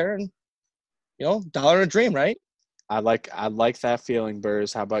 +600 right there, and, dollar and a dream, right? I like that feeling,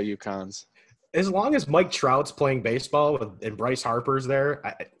 Burrs. How about you, Cons? As long as Mike Trout's playing baseball and Bryce Harper's there,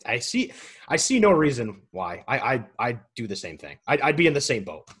 I see no reason why. I do the same thing. I'd be in the same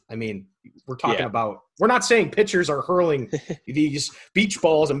boat. I mean, we're talking about – we're not saying pitchers are hurling these beach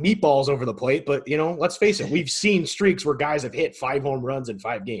balls and meatballs over the plate, but, let's face it. We've seen streaks where guys have hit 5 home runs in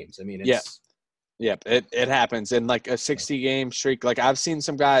 5 games. I mean, it's – Yep, it happens. In like a 60-game streak, like I've seen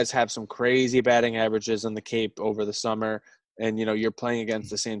some guys have some crazy batting averages in the Cape over the summer. And, you're playing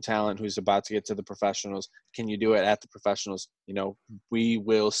against the same talent who's about to get to the professionals. Can you do it at the professionals? We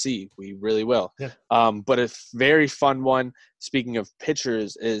will see. We really will. Yeah. But a very fun one, speaking of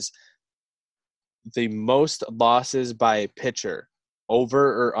pitchers, is the most losses by a pitcher,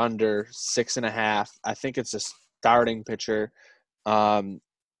 over or under 6.5. I think it's a starting pitcher.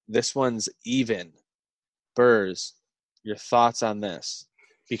 This one's even. Burrs, your thoughts on this?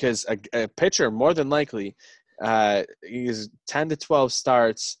 Because a pitcher, more than likely, is 10 to 12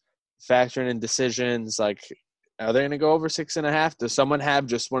 starts, factoring in decisions. Like, are they going to go over 6.5? Does someone have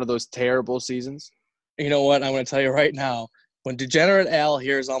just one of those terrible seasons? You know what? I'm going to tell you right now. When Degenerate Al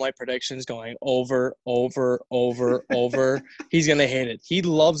hears all my predictions going over, he's going to hate it. He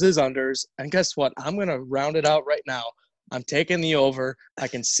loves his unders. And guess what? I'm going to round it out right now. I'm taking the over. I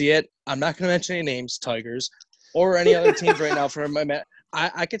can see it. I'm not going to mention any names, Tigers, or any other teams right now.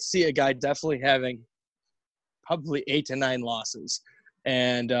 I could see a guy definitely having probably 8 to 9 losses.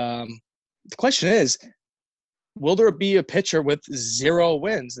 And the question is, will there be a pitcher with 0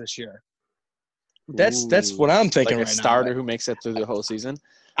 wins this year? That's what I'm thinking like right now. A starter who makes it through the whole season?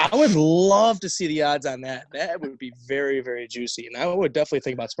 I would love to see the odds on that. That would be very, very juicy. And I would definitely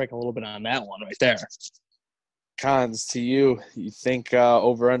think about sprinkling a little bit on that one right there. Cons, to you think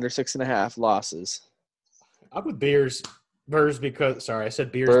over under 6.5 losses? I'm with Beers because – sorry, I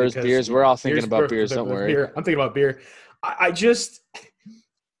said Beers Beers, because – Beers. We're all thinking about Beers, don't worry. Beer. I'm thinking about beer. I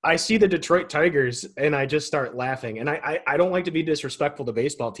see the Detroit Tigers, and I just start laughing. And I don't like to be disrespectful to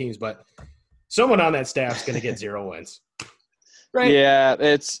baseball teams, but someone on that staff is going to get 0 wins. Right? Yeah,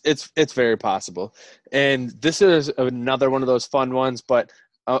 it's very possible. And this is another one of those fun ones, but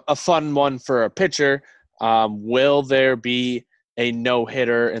a fun one for a pitcher. Will there be a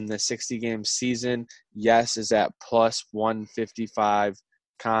no-hitter in the 60-game season? Yes is at plus 155.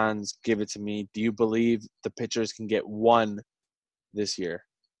 Cons, give it to me. Do you believe the pitchers can get one this year?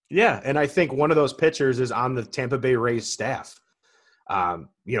 Yeah, and I think one of those pitchers is on the Tampa Bay Rays staff. I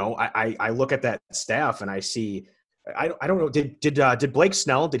look at that staff and I see I don't know, did Blake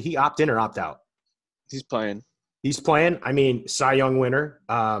Snell, did he opt in or opt out? He's playing. He's playing. I mean, Cy Young winner.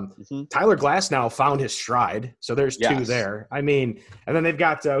 Tyler Glasnow found his stride, so there's 2 there. I mean, and then they've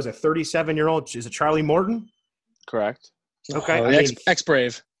got was a 37-year-old. Is it Charlie Morton? Correct. Okay,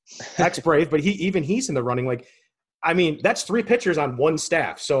 ex-Brave, but he's in the running. Like, I mean, that's 3 pitchers on one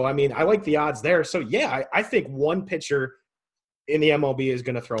staff. So I mean, I like the odds there. So yeah, I think one pitcher in the MLB is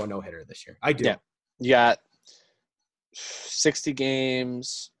going to throw a no-hitter this year. I do. Yeah, you got 60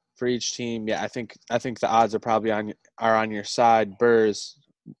 games for each team. Yeah, I think the odds are probably on your side. Burrs,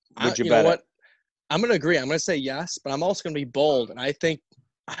 would you bet? Know what? I'm going to agree. I'm going to say yes, but I'm also going to be bold, and I think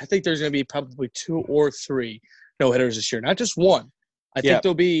there's going to be probably 2 or 3 no hitters this year, not just one. I think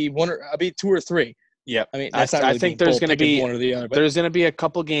there'll be 2 or 3. Yeah, I mean, I think there's going to be one or the other. But there's going to be a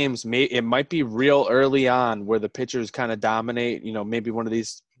couple games. It might be real early on where the pitchers kind of dominate. Maybe one of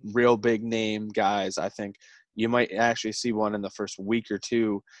these real big name guys. I think you might actually see one in the first week or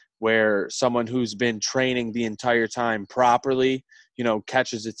 2 where someone who's been training the entire time properly,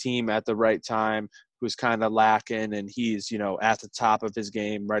 catches a team at the right time, who's kind of lacking, and he's, at the top of his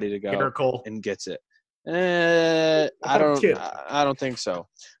game, ready to go and gets it. I don't think so.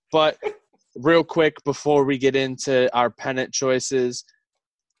 But real quick before we get into our pennant choices,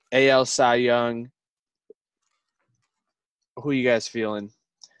 AL Cy Young, who you guys feeling?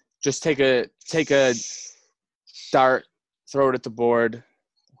 Just take a dart, throw it at the board.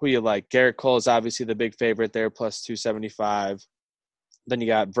 Who you like? Garrett Cole is obviously the big favorite there, plus 275. Then you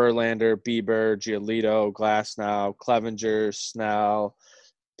got Verlander, Bieber, Giolito, Glasnow, Clevenger, Snell,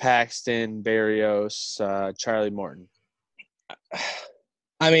 Paxton, Barrios, Charlie Morton.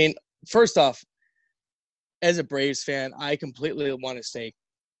 I mean, first off, as a Braves fan, I completely want to stay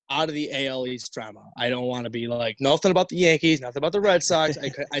out of the AL East drama. I don't want to be like nothing about the Yankees, nothing about the Red Sox.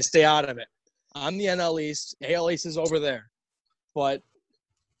 I stay out of it. I'm the NL East. AL East is over there. But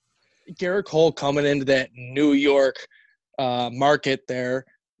Garrett Cole coming into that New York market there,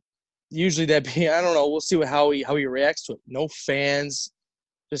 usually I don't know. We'll see how he reacts to it. No fans.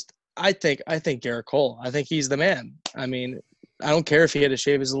 Just I think Garrett Cole. I think he's the man. I mean, I don't care if he had to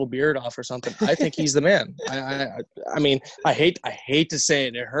shave his little beard off or something. I think he's the man. I mean, I hate to say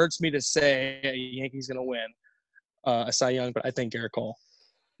it. It hurts me to say a Yankee's going to win a Cy Young, but I think Garrett Cole.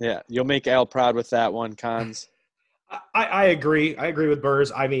 Yeah, you'll make Al proud with that one, Cons. I agree. I agree with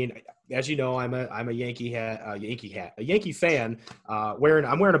Burrs. I mean, as you know, I'm a Yankee fan. I'm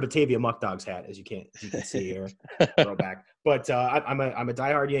wearing a Batavia Muck Dogs hat, as you can see here. Throwback. But I'm a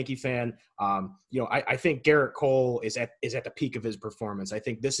diehard Yankee fan. I think Garrett Cole is at the peak of his performance. I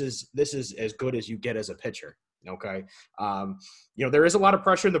think this is as good as you get as a pitcher. Okay. There is a lot of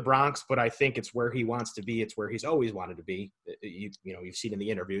pressure in the Bronx, but I think it's where he wants to be. It's where he's always wanted to be. You've seen in the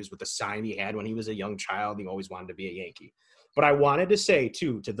interviews with the sign he had when he was a young child, he always wanted to be a Yankee. But I wanted to say,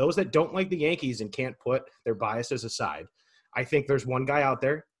 too, to those that don't like the Yankees and can't put their biases aside, I think there's one guy out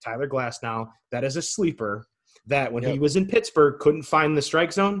there, Tyler Glasnow, that is a sleeper that when he was in Pittsburgh couldn't find the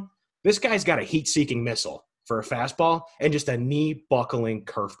strike zone. This guy's got a heat-seeking missile for a fastball and just a knee-buckling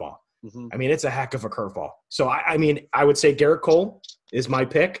curveball. Mm-hmm. I mean, it's a heck of a curveball. So, I mean, I would say Garrett Cole is my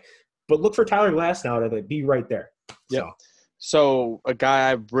pick, but look for Tyler Glasnow to be right there. Yep. So a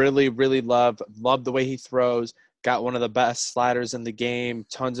guy I really, really love the way he throws, got one of the best sliders in the game,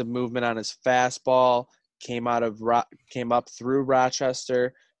 tons of movement on his fastball, came up through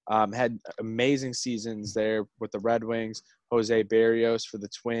Rochester, had amazing seasons there with the Red Wings. Jose Barrios for the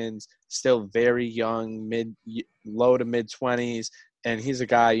Twins, still very young, low to mid-20s, and he's a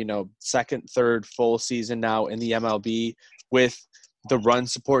guy, second, third full season now in the MLB with the run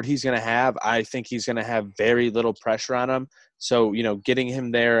support he's going to have. I think he's going to have very little pressure on him. So, getting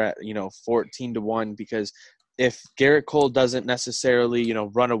him there at, 14-1, because if Garrett Cole doesn't necessarily,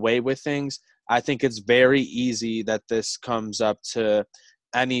 run away with things, I think it's very easy that this comes up to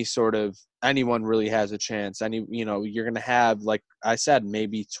anyone really has a chance. You're going to have, like I said,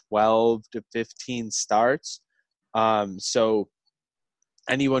 maybe 12 to 15 starts. So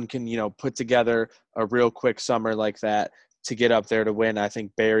anyone can, put together a real quick summer like that to get up there to win. I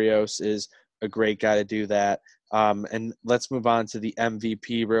think Barrios is a great guy to do that. And let's move on to the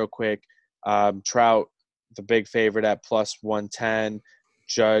MVP real quick. Trout, the big favorite at plus 110,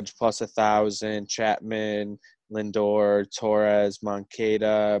 Judge plus 1,000, Chapman, Lindor, Torres,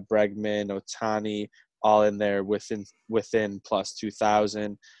 Moncada, Bregman, Ohtani, all in there within plus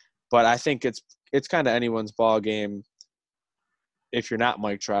 2,000. But I think it's kind of anyone's ball game if you're not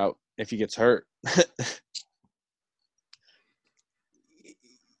Mike Trout, if he gets hurt.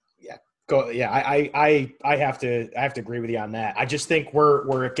 I have to agree with you on that. I just think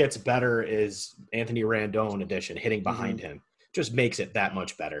where it gets better is Anthony Rendon edition, hitting behind him. Just makes it that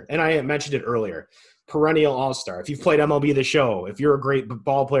much better. And I mentioned it earlier. Perennial all-star. If you've played MLB The Show, if you're a great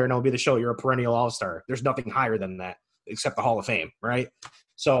ball player in MLB The Show, you're a perennial all-star. There's nothing higher than that except the Hall of Fame, right?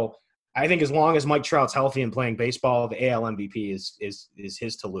 So I think as long as Mike Trout's healthy and playing baseball, the AL MVP is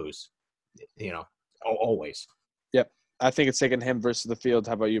his to lose, always. Yep. I think it's taking him versus the field.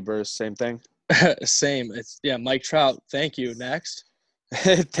 How about you, Burrs? Same thing? Same. Mike Trout. Thank you. Next.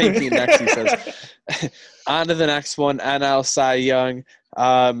 Thank you. Next, he says. On to the next one, NL Cy Young.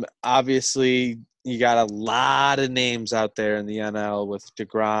 Obviously, you got a lot of names out there in the NL with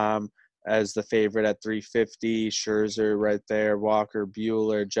DeGrom as the favorite at 350, Scherzer right there, Walker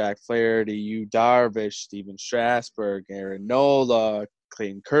Buehler, Jack Flaherty, Yu Darvish, Steven Strasburg, Aaron Nola,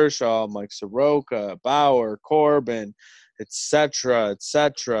 Clayton Kershaw, Mike Soroka, Bauer, Corbin, etc.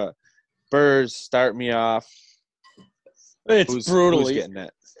 Burrs, start me off. It's brutal. Who's getting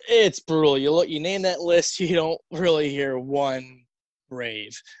it? It's brutal. You name that list, you don't really hear one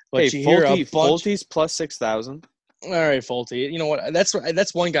rave, but you hear a bunch. Fult's plus 6,000. All right, Fulte. You know what?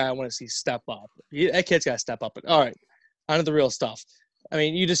 That's one guy I want to see step up. That kid's got to step up. But all right, on to the real stuff. I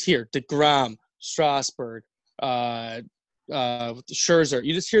mean, you just hear DeGrom, Strasburg, Scherzer.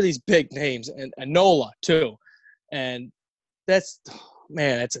 You just hear these big names, and Nola too. And it's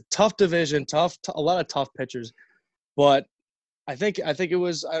a tough division, a lot of tough pitchers. But I think it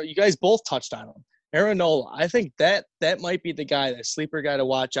was you guys both touched on him. Aaron Nola. I think that might be the guy, that sleeper guy to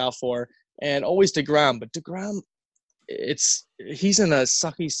watch out for. And always DeGrom. But DeGrom, he's in a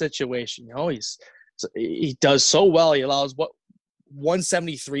sucky situation. He does so well. He allows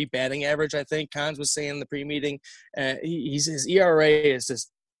 173 batting average, I think Cons was saying in the pre-meeting. His ERA is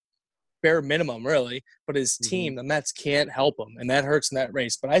just bare minimum, really. But his team, the Mets, can't help him, and that hurts in that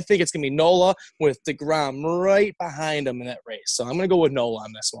race. But I think it's going to be Nola with DeGrom right behind him in that race. So I'm going to go with Nola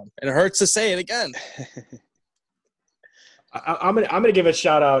on this one. And it hurts to say it again. I'm gonna give a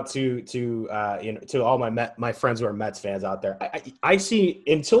shout out to all my friends who are Mets fans out there. I see,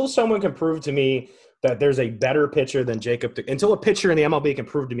 until someone can prove to me that there's a better pitcher than until a pitcher in the MLB can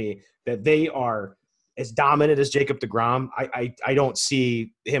prove to me that they are as dominant as Jacob deGrom, I don't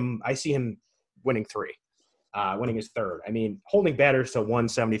see him. I see him winning winning his third. I mean, holding batters to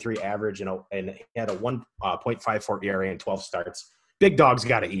 173 average and he had a 1.54 ERA in 12 starts. Big dog's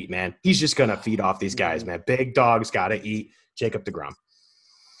got to eat, man. He's just gonna feed off these guys, man. Big dog's got to eat. Jacob deGrom.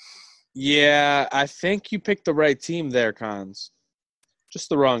 Yeah, I think you picked the right team there, Cons. Just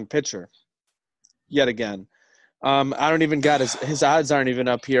the wrong pitcher. Yet again. I don't even got his odds aren't even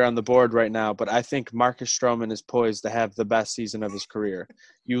up here on the board right now, but I think Marcus Stroman is poised to have the best season of his career.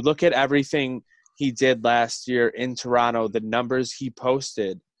 You look at everything he did last year in Toronto, the numbers he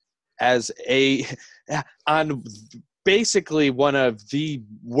posted on basically one of the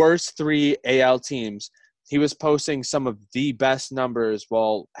worst 3 AL teams. he was posting some of the best numbers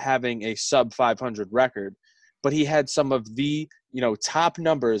while having a sub 500 record, but he had some of the, top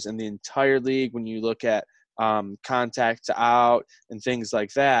numbers in the entire league when you look at contacts out and things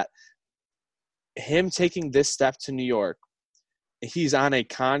like that. Him taking this step to New York, he's on a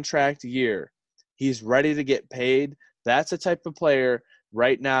contract year. He's ready to get paid. That's a type of player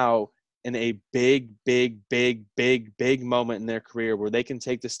right now in a big moment in their career where they can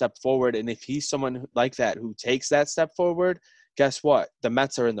take the step forward. And if he's someone like that who takes that step forward, guess what? The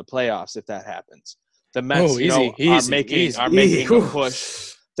Mets are in the playoffs if that happens. The Mets, are making a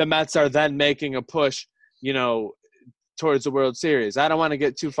push. The Mets are then making a push, towards the World Series. I don't want to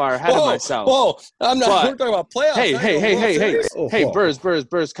get too far ahead of myself. Whoa, I'm not. We're talking about playoffs. Hey,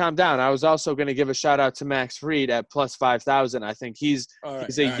 Burrs, calm down. I was also going to give a shout out to Max Fried at plus 5,000. I think he's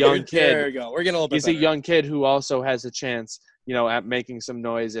a young kid. There you go. We're getting a little bit. He's a young kid who also has a chance, at making some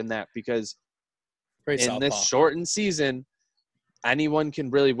noise in that, because in this shortened season, anyone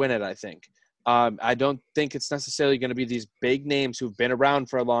can really win it, I think. I don't think it's necessarily going to be these big names who've been around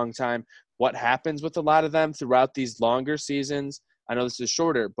for a long time. What happens with a lot of them throughout these longer seasons, I know this is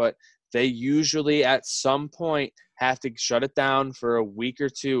shorter, but they usually at some point have to shut it down for a week or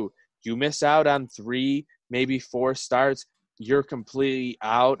two. You miss out on 3, maybe 4 starts, you're completely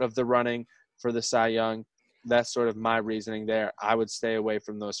out of the running for the Cy Young. That's sort of my reasoning there. I would stay away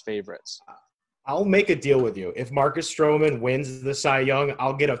from those favorites. I'll make a deal with you. If Marcus Stroman wins the Cy Young,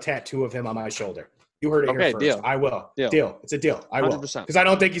 I'll get a tattoo of him on my shoulder. You heard it here first. Deal. I will. Deal. It's a deal. I will. 100%. Because I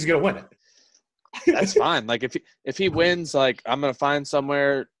don't think he's going to win it. That's fine. Like if he wins, like I'm going to find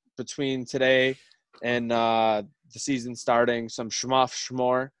somewhere between today and the season starting some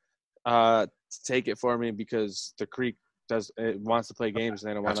schmore to take it for me, because the Creek wants to play games and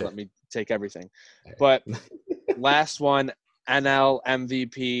they don't want to let me take everything. But last one, NL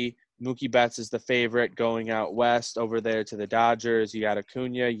MVP. Mookie Betts is the favorite going out west over there to the Dodgers. You got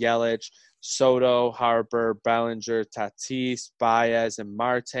Acuna, Yelich, Soto, Harper, Bellinger, Tatis, Baez, and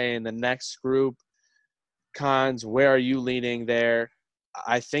Marte in the next group. Cons, where are you leaning there?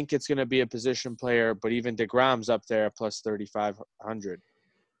 I think it's going to be a position player, but even DeGrom's up there at plus 3,500.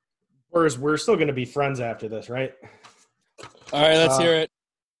 We're still going to be friends after this, right? All right, let's hear it.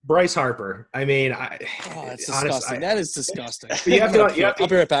 Bryce Harper. I mean, that's disgusting. That is disgusting. I'll be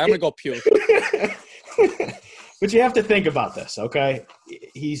right back. I'm going to go puke. But you have to think about this, okay?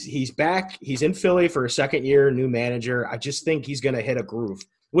 He's back. He's in Philly for a second year, new manager. I just think he's going to hit a groove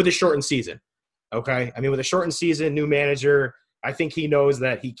with a shortened season, okay? I mean, with a shortened season, new manager, I think he knows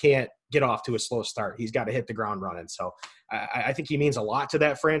that he can't get off to a slow start. He's got to hit the ground running. So I think he means a lot to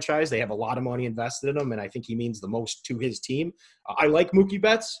that franchise. They have a lot of money invested in him, and I think he means the most to his team. I like Mookie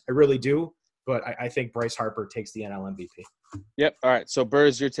Betts. I really do. But I think Bryce Harper takes the NL MVP. Yep. All right. So,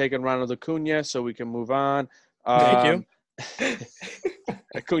 Burrs, you're taking Ronald Acuna, so we can move on. Thank you.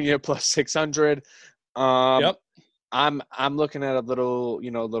 Acuna plus 600. Yep. I'm looking at a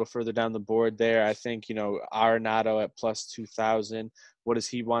little further down the board there. I think, Arenado at plus 2,000. What does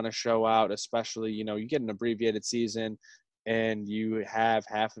he want to show out? Especially, you get an abbreviated season and you have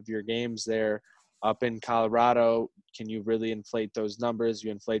half of your games there up in Colorado. Can you really inflate those numbers?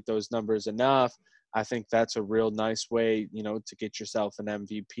 You inflate those numbers enough, I think that's a real nice way, to get yourself an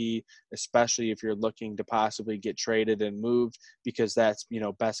MVP, especially if you're looking to possibly get traded and moved, because that's,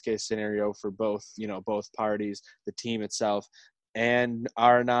 best case scenario for both, both parties, the team itself and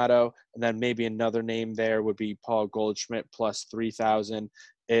Arenado. And then maybe another name there would be Paul Goldschmidt plus 3,000.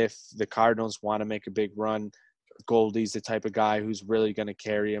 If the Cardinals want to make a big run, Goldie's the type of guy who's really going to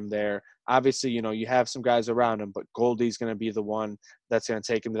carry him there. Obviously, you have some guys around him, but Goldie's going to be the one that's going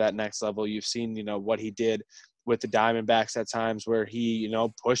to take him to that next level. You've seen, what he did with the Diamondbacks at times where he,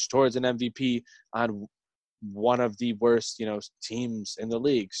 pushed towards an MVP on one of the worst, teams in the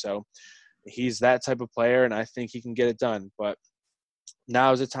league. So he's that type of player, and I think he can get it done. But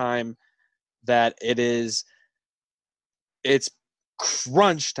now is a time that it's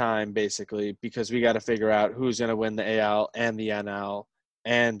crunch time, basically, because we got to figure out who's going to win the AL and the NL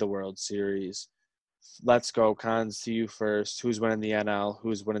and the World Series. Let's go, Cons, to you first. Who's winning the NL?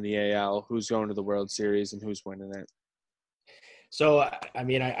 Who's winning the AL? Who's going to the World Series? And who's winning it? So,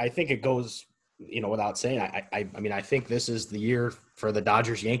 I think it goes, without saying, I think this is the year for the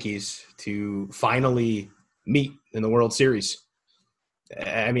Dodgers-Yankees to finally meet in the World Series.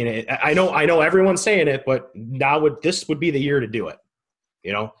 I know everyone's saying it, but now this would be the year to do it.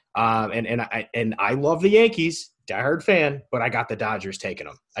 And I love the Yankees, diehard fan, but I got the Dodgers taking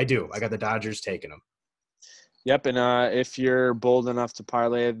them. I do. I got the Dodgers taking them. Yep, and if you're bold enough to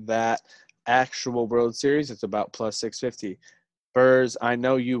parlay that actual World Series, it's about plus 650. Burrs, I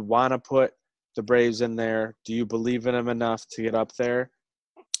know you want to put the Braves in there. Do you believe in them enough to get up there?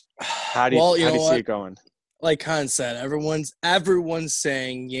 How do Well, you see it going? Like Khan said, everyone's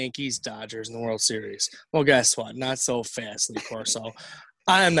saying Yankees Dodgers in the World Series. Well, guess what? Not so fast, Lee Corso.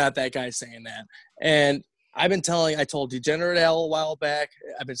 I am not that guy saying that. And I told Degenerate Al a while back,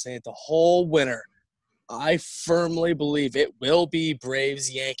 I've been saying it the whole winter. I firmly believe it will be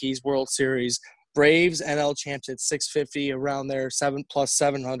Braves Yankees World Series. Braves NL champs at 650 around there,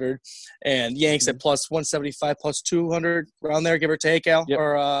 700, and Yanks at plus 175, plus 200 around there, give or take, Al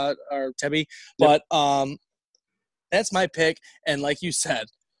or Tebby. But that's my pick. And like you said,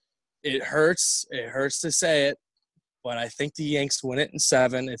 it hurts. It hurts to say it, but I think the Yanks win it in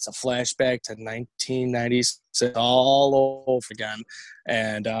 7. It's a flashback to 1996 all over again.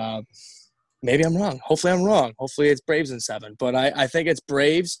 And maybe I'm wrong. Hopefully I'm wrong. Hopefully it's Braves in 7. But I think it's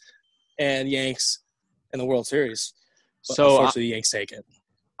Braves and Yanks in the World Series. But so unfortunately, the Yanks take it.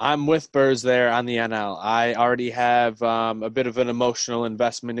 I'm with Burrs there on the NL. I already have a bit of an emotional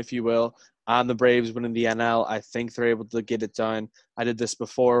investment, if you will, on the Braves winning the NL. I think they're able to get it done. I did this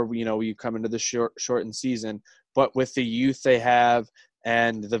before, you come into the shortened season. But with the youth they have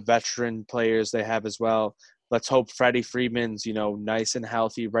and the veteran players they have as well, let's hope Freddie Freeman's, nice and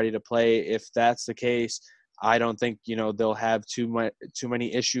healthy, ready to play. If that's the case, I don't think, they'll have too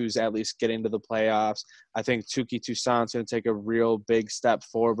many issues at least getting to the playoffs. I think Touki Toussaint's going to take a real big step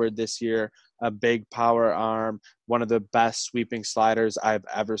forward this year, a big power arm, one of the best sweeping sliders I've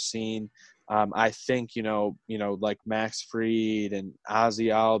ever seen. I think, like Max Fried and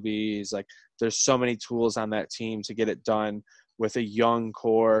Ozzy Albies, like there's so many tools on that team to get it done with a young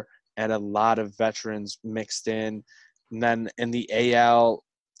core and a lot of veterans mixed in. And then in the AL,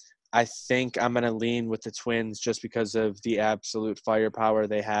 I think I'm going to lean with the Twins just because of the absolute firepower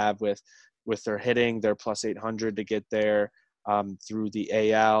they have with their hitting, their plus 800 to get there through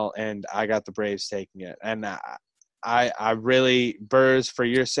the AL, and I got the Braves taking it. And I really, Burrs, for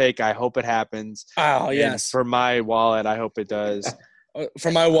your sake, I hope it happens. Oh, and yes. for my wallet, I hope it does.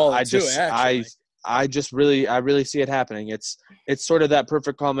 For my wallet, too, actually. I really see it happening. It's sort of that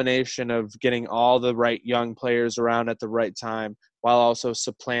perfect combination of getting all the right young players around at the right time while also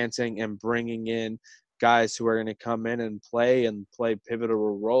supplanting and bringing in guys who are going to come in and play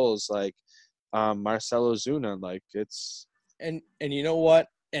pivotal roles like Marcell Ozuna. Like it's and you know what?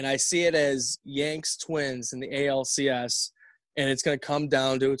 And I see it as Yanks Twins in the ALCS, and it's going to come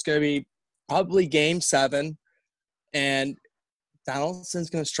down to it's going to be probably Game 7, and Donaldson's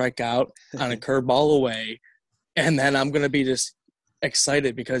going to strike out on a curveball away, and then I'm going to be just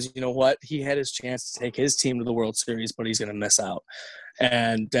excited because you know what? He had his chance to take his team to the World Series, but he's going to miss out.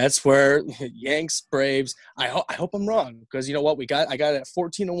 And that's where Yanks, Braves, I hope I'm wrong because you know what? I got it at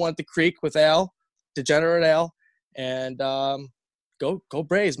 14-1 at the Creek with Al, Degenerate Al, and go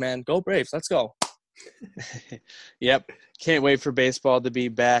Braves, man. Go Braves. Let's go. Yep. Can't wait for baseball to be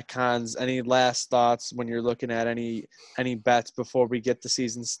back. Hans, any last thoughts when you're looking at any bets before we get the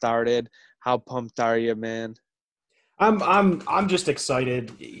season started? How pumped are you, man? I'm just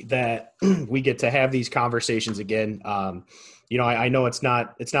excited that we get to have these conversations again. I know it's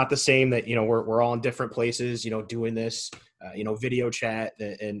not the same that, we're all in different places, doing this, video chat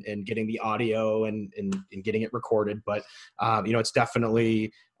and getting the audio and getting it recorded. But, it's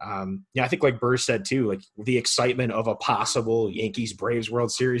definitely, I think like Burr said too, like the excitement of a possible Yankees Braves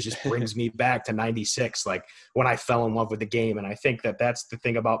World Series just brings me back to 96, like when I fell in love with the game. And I think that that's the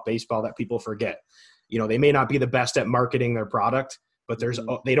thing about baseball that people forget. They may not be the best at marketing their product, but there's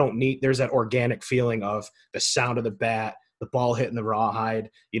that organic feeling of the sound of the bat, the ball hitting the rawhide,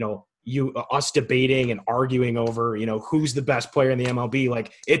 us debating and arguing over, who's the best player in the MLB.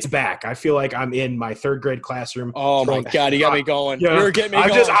 Like it's back. I feel like I'm in my 3rd grade classroom. Oh my God. You got me going. Yeah, You're getting me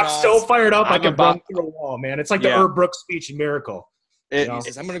going. I'm so fired up. I I'm can run through a wall, man. It's like the Herb Brooks speech in Miracle. I'm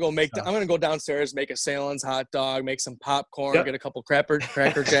gonna go downstairs, make a Salins hot dog, make some popcorn, get a couple Cracker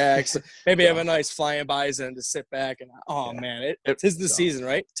Jacks, maybe have a nice flying bison to sit back and man, tis the season,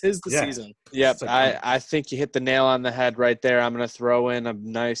 right? Tis the season. Yep, I think you hit the nail on the head right there. I'm gonna throw in a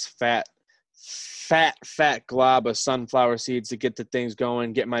nice fat glob of sunflower seeds to get the things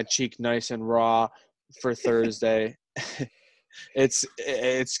going, get my cheek nice and raw for Thursday.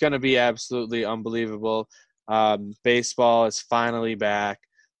 It's gonna be absolutely unbelievable. Baseball is finally back,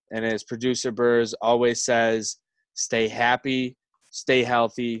 and as producer Burrs always says, stay happy, stay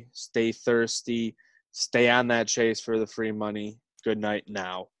healthy, stay thirsty, stay on that chase for the free money. Good night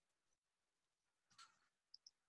now.